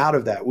to get out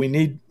of that. We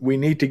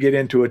need to get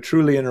into a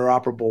truly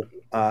interoperable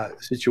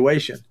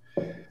situation.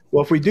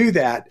 Well, if we do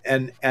that,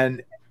 and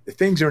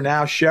things are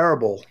now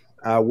shareable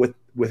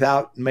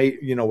without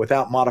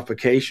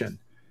modification,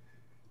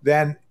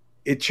 then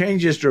it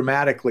changes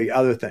dramatically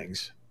other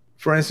things.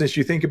 For instance,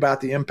 you think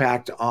about the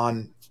impact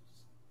on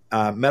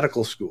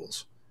medical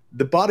schools.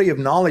 The body of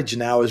knowledge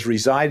now is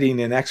residing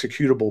in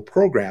executable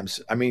programs.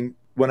 I mean,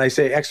 when I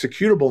say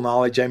executable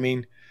knowledge, I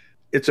mean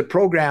it's a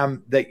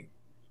program that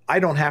I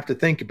don't have to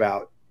think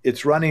about.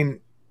 It's running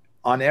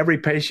on every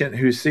patient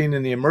who's seen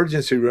in the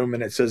emergency room,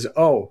 and it says,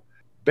 oh,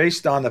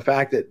 based on the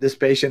fact that this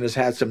patient has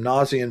had some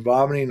nausea and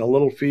vomiting, a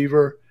little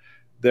fever,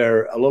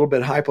 they're a little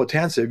bit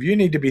hypotensive, you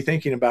need to be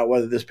thinking about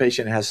whether this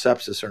patient has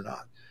sepsis or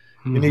not.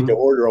 Mm-hmm. You need to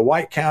order a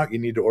white count, you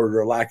need to order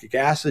a lactic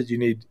acid, you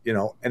need,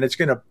 and it's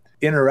going to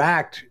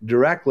interact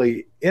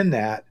directly in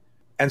that.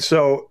 And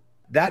so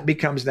that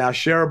becomes now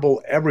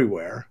shareable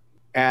everywhere.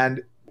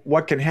 And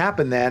what can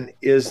happen then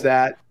is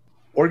that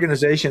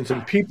organizations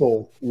and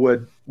people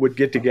would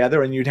get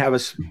together, and you'd have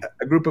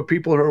a group of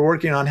people who are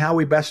working on how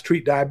we best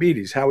treat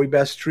diabetes, how we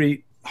best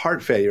treat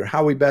heart failure,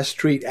 how we best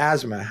treat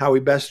asthma, how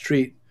we best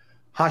treat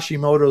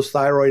Hashimoto's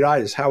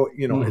thyroiditis, how,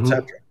 mm-hmm. et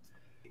cetera.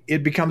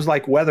 It becomes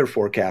like weather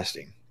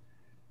forecasting.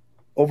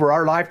 Over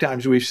our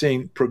lifetimes, we've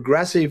seen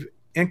progressive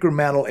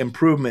incremental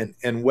improvement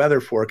in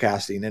weather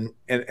forecasting.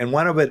 And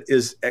one of it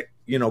is,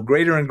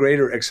 greater and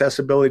greater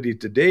accessibility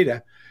to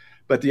data.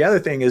 But the other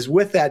thing is,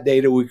 with that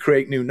data, we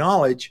create new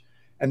knowledge,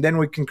 and then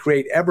we can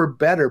create ever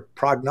better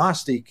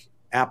prognostic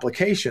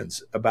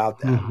applications about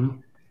that. Mm-hmm.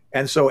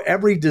 And so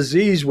every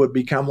disease would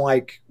become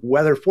like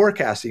weather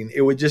forecasting.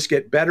 It would just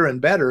get better and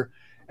better.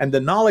 And the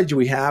knowledge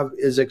we have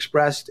is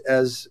expressed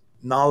as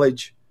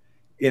knowledge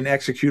in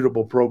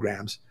executable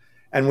programs.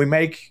 And we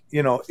make,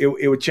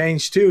 it would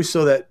change too,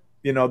 so that,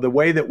 the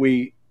way that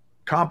we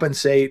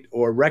compensate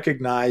or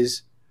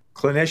recognize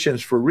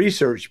clinicians for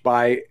research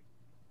by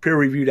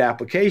peer-reviewed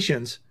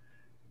applications,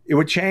 it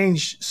would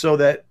change so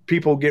that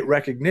people get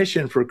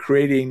recognition for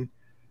creating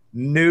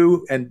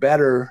new and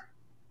better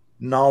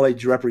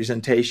knowledge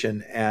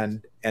representation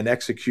and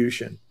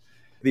execution.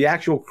 The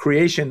actual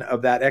creation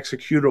of that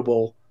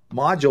executable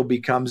module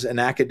becomes an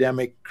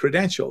academic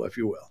credential, if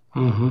you will.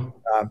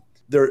 Mm-hmm.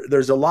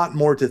 There's a lot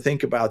more to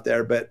think about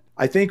there, but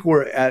I think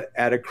we're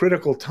at a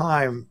critical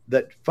time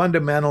that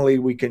fundamentally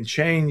we can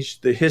change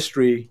the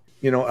history,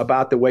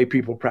 about the way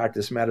people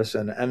practice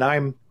medicine. And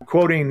I'm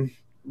quoting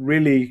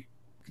really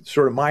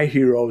sort of my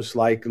heroes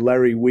like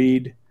Larry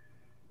Weed,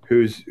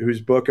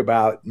 whose book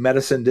about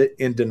medicine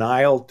in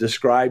denial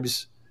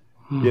describes,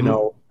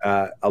 mm-hmm.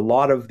 A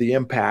lot of the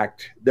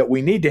impact that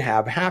we need to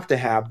have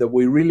that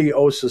we really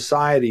owe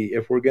society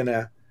if we're going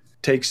to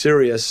take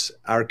serious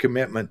our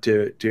commitment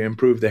to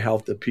improve the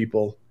health of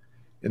people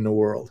in the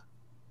world.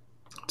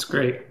 That's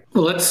great.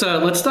 Well, let's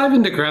dive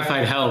into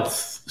Graphite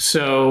Health.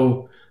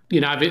 So,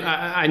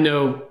 I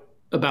know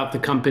about the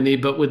company,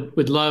 but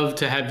would love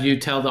to have you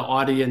tell the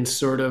audience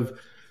sort of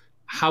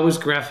how is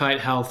Graphite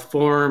Health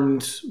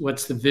formed?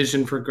 What's the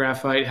vision for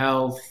Graphite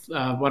Health?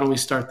 Why don't we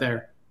start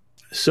there?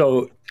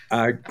 So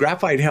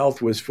Graphite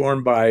Health was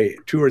formed by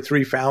 2 or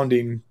 3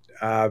 founding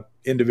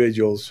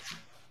individuals.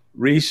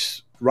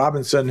 Reese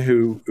Robinson,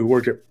 who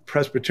worked at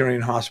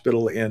Presbyterian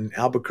Hospital in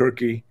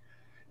Albuquerque,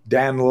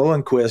 Dan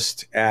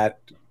Lillenquist at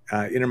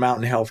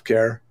Intermountain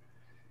Healthcare,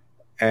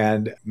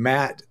 and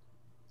Matt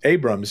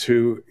Abrams,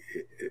 who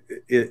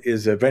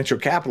is a venture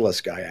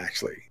capitalist guy,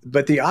 actually.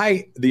 But the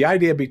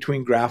idea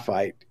between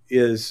Graphite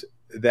is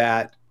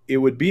that it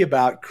would be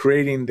about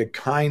creating the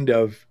kind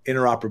of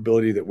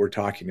interoperability that we're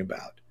talking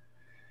about,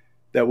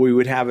 that we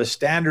would have a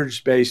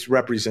standards-based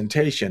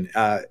representation,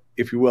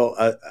 if you will,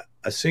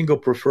 a single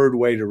preferred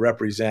way to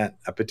represent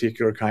a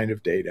particular kind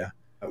of data.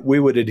 We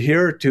would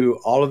adhere to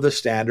all of the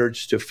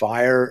standards, to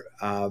FHIR,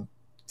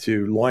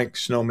 to LOINC,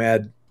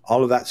 SNOMED,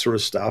 all of that sort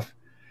of stuff.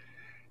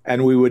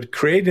 And we would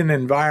create an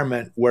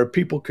environment where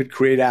people could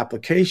create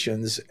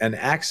applications and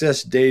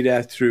access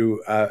data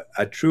through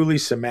a truly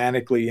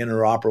semantically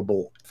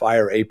interoperable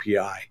FHIR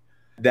API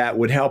that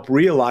would help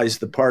realize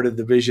the part of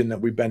the vision that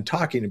we've been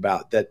talking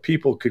about, that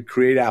people could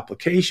create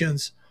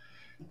applications,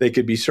 they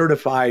could be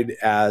certified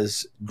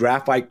as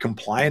Graphite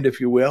compliant,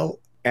 if you will,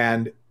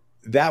 and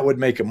that would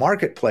make a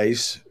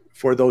marketplace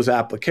for those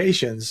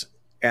applications.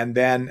 And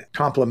then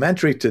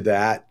complementary to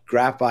that,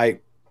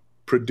 Graphite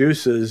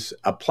produces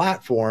a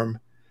platform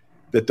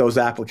that those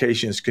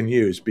applications can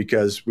use,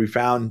 because we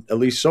found, at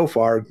least so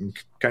far,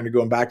 kind of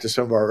going back to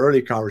some of our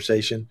early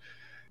conversation,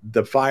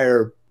 the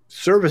FHIR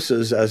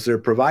services as they're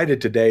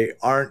provided today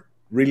aren't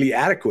really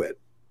adequate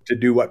to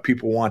do what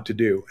people want to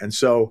do. And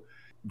so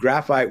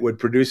Graphite would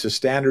produce a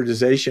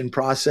standardization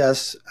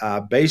process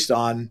based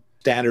on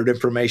standard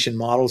information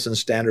models and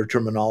standard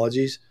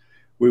terminologies.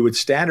 We would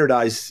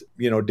standardize,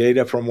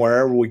 data from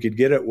wherever we could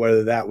get it,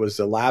 whether that was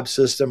a lab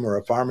system or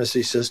a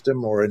pharmacy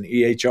system or an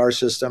EHR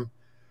system.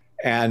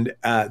 And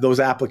those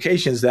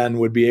applications then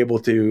would be able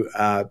to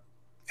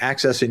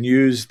access and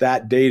use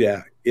that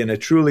data in a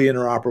truly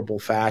interoperable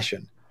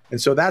fashion.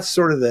 And so that's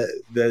sort of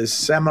the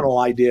seminal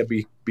idea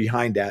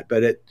behind that.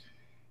 But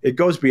it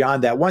goes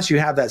beyond that. Once you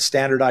have that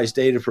standardized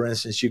data, for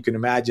instance, you can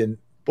imagine,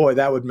 boy,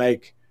 that would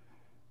make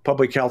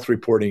public health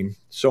reporting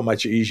so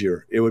much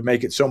easier. It would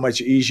make it so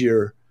much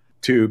easier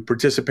to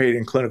participate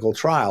in clinical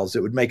trials.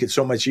 It would make it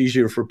so much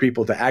easier for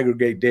people to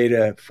aggregate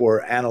data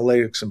for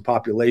analytics and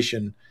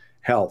population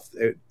health.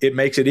 It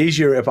makes it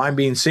easier if I'm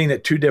being seen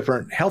at two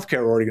different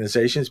healthcare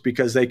organizations,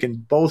 because they can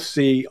both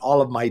see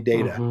all of my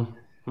data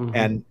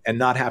and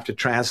not have to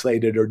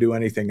translate it or do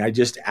anything. I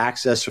just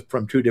access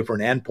from two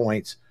different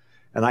endpoints,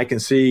 and I can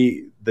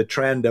see the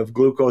trend of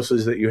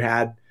glucoses that you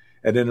had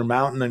at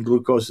Intermountain and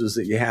glucoses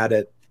that you had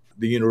at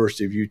the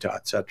University of Utah,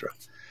 et cetera.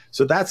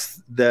 So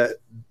that's the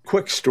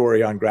quick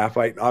story on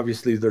Graphite.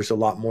 Obviously, there's a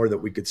lot more that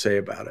we could say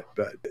about it,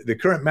 but the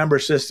current member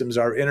systems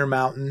are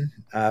Intermountain,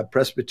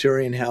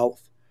 Presbyterian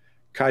Health,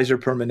 Kaiser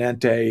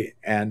Permanente,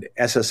 and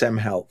SSM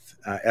Health,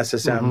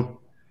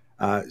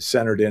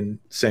 centered in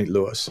St.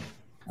 Louis.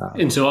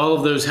 And so all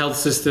of those health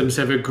systems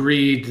have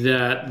agreed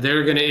that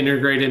they're going to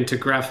integrate into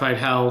Graphite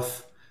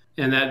Health,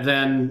 and that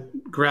then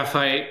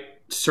Graphite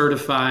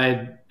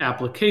certified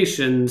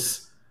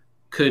applications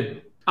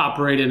could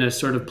operate in a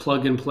sort of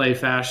plug and play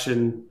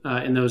fashion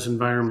in those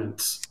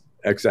environments.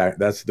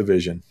 Exactly. That's the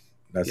vision.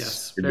 That's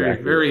yes, exactly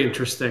very, very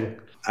interesting.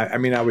 I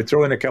mean, I would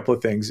throw in a couple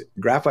of things.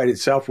 Graphite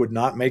itself would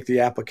not make the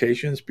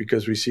applications,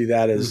 because we see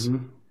that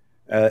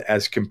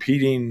as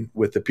competing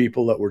with the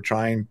people that we're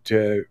trying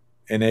to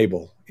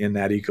enable in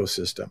that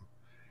ecosystem.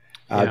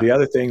 The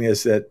other thing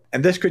is that,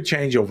 and this could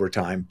change over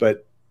time,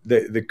 but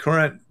the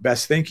current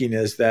best thinking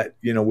is that,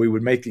 we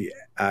would make the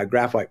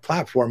Graphite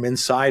platform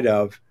inside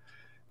of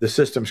the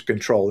system's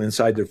control,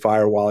 inside their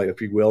firewall, if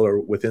you will,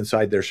 or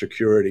inside their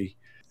security,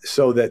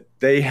 so that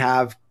they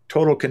have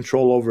total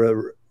control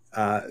over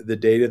the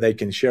data. They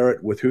can share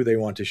it with who they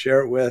want to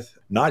share it with,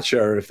 not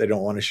share it if they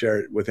don't want to share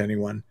it with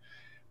anyone,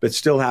 but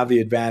still have the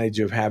advantage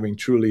of having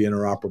truly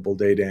interoperable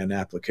data and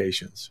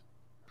applications.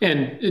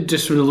 And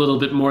just a little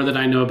bit more that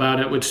I know about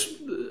it, which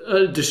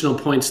additional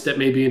points that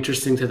may be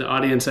interesting to the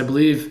audience. I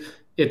believe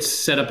it's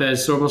set up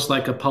as almost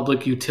like a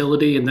public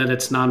utility, and that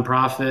it's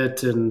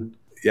nonprofit. And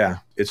yeah,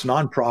 it's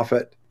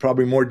nonprofit,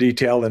 probably more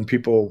detail than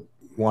people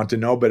want to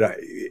know, but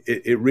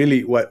it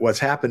really, what's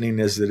happening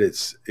is that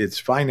it's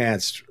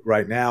financed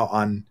right now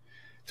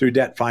through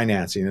debt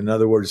financing. In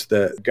other words,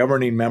 the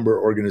governing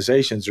member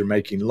organizations are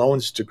making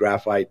loans to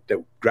Graphite that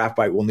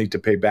Graphite will need to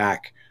pay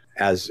back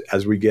as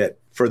we get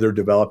further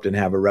developed and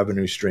have a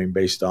revenue stream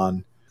based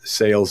on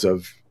sales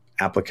of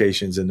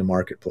applications in the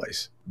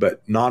marketplace.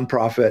 But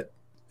nonprofit,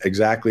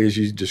 exactly as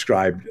you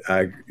described,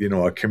 a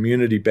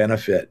community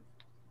benefit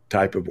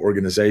type of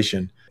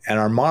organization. And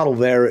our model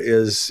there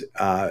is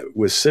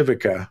with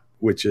Civica,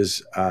 which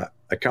is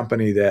a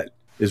company that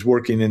is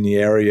working in the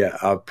area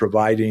of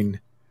providing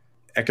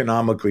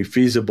economically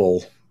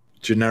feasible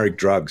generic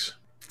drugs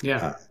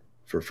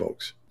for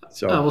folks.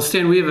 So, well,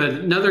 Stan, we have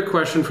another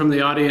question from the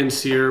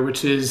audience here,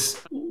 which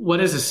is, what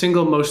is the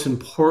single most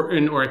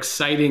important or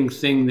exciting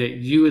thing that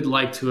you would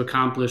like to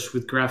accomplish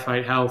with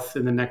Graphite Health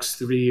in the next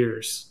 3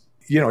 years?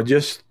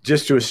 Just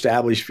to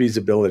establish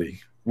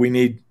feasibility. We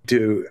need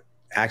to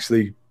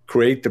actually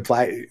create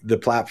the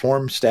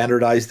platform,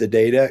 standardize the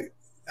data,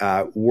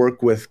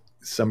 work with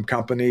some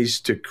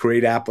companies to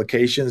create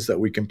applications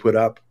that we can put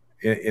up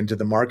into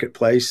the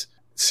marketplace,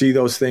 see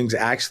those things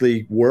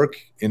actually work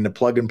in the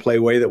plug and play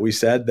way that we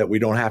said, that we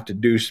don't have to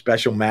do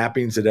special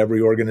mappings at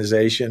every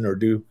organization or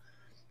do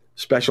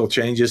special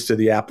changes to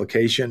the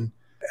application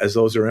as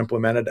those are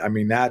implemented. I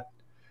mean, that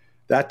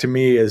to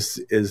me is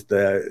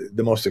the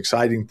most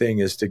exciting thing,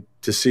 is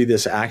to see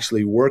this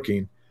actually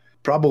working.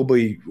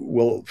 Probably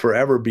will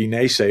forever be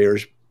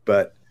naysayers,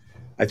 but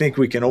I think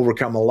we can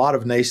overcome a lot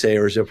of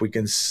naysayers if we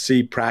can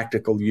see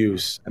practical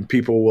use, and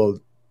people will,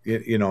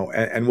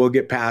 and we'll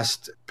get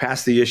past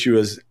the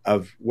issue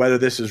of whether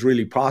this is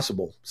really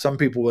possible. Some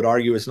people would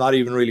argue it's not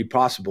even really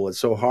possible. It's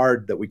so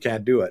hard that we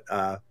can't do it.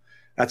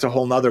 That's a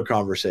whole nother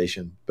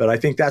conversation. But I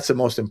think that's the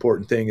most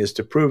important thing, is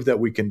to prove that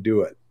we can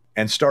do it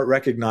and start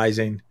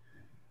recognizing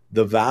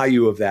the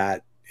value of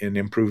that in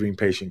improving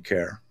patient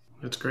care.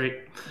 That's great.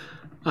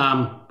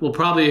 Well,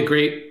 probably a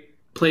great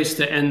place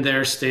to end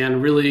there,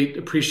 Stan. Really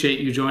appreciate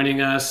you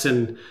joining us,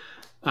 and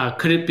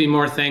couldn't be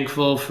more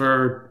thankful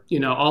for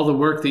all the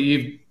work that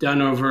you've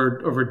done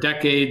over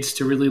decades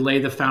to really lay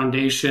the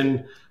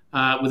foundation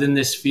within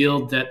this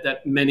field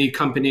that many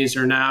companies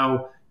are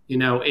now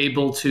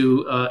able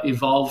to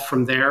evolve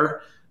from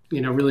there.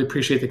 Really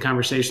appreciate the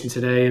conversation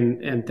today,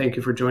 and thank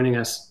you for joining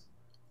us.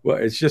 Well,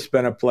 it's just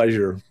been a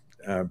pleasure,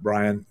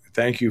 Brian.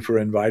 Thank you for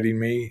inviting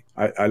me.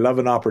 I love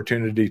an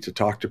opportunity to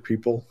talk to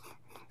people,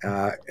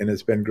 and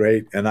it's been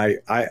great. And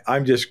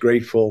I'm just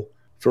grateful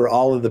for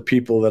all of the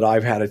people that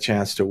I've had a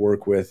chance to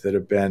work with that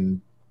have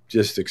been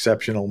just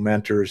exceptional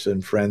mentors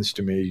and friends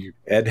to me.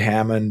 Ed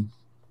Hammond,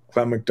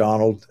 Clem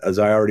McDonald, as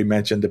I already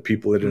mentioned, the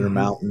people at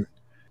Intermountain,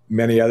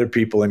 many other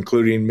people,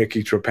 including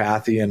Mickey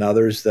Tripathi and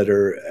others that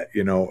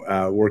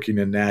are, working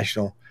in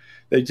national.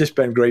 They've just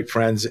been great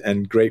friends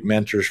and great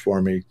mentors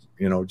for me.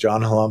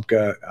 John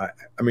Halumka.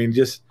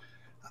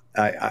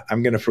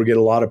 I'm going to forget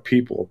a lot of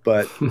people,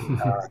 but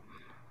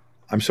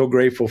I'm so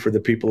grateful for the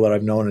people that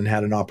I've known and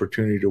had an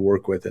opportunity to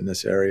work with in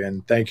this area.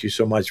 And thank you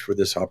so much for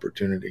this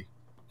opportunity.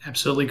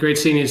 Absolutely. Great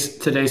seeing you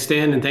today,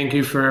 Stan. And thank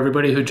you for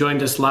everybody who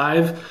joined us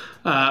live.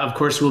 Of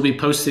course, we'll be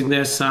posting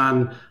this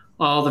on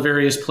all the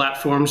various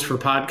platforms for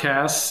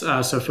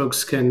podcasts, so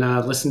folks can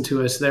listen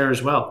to us there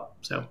as well.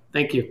 So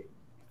thank you.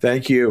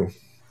 Thank you.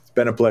 It's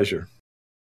been a pleasure.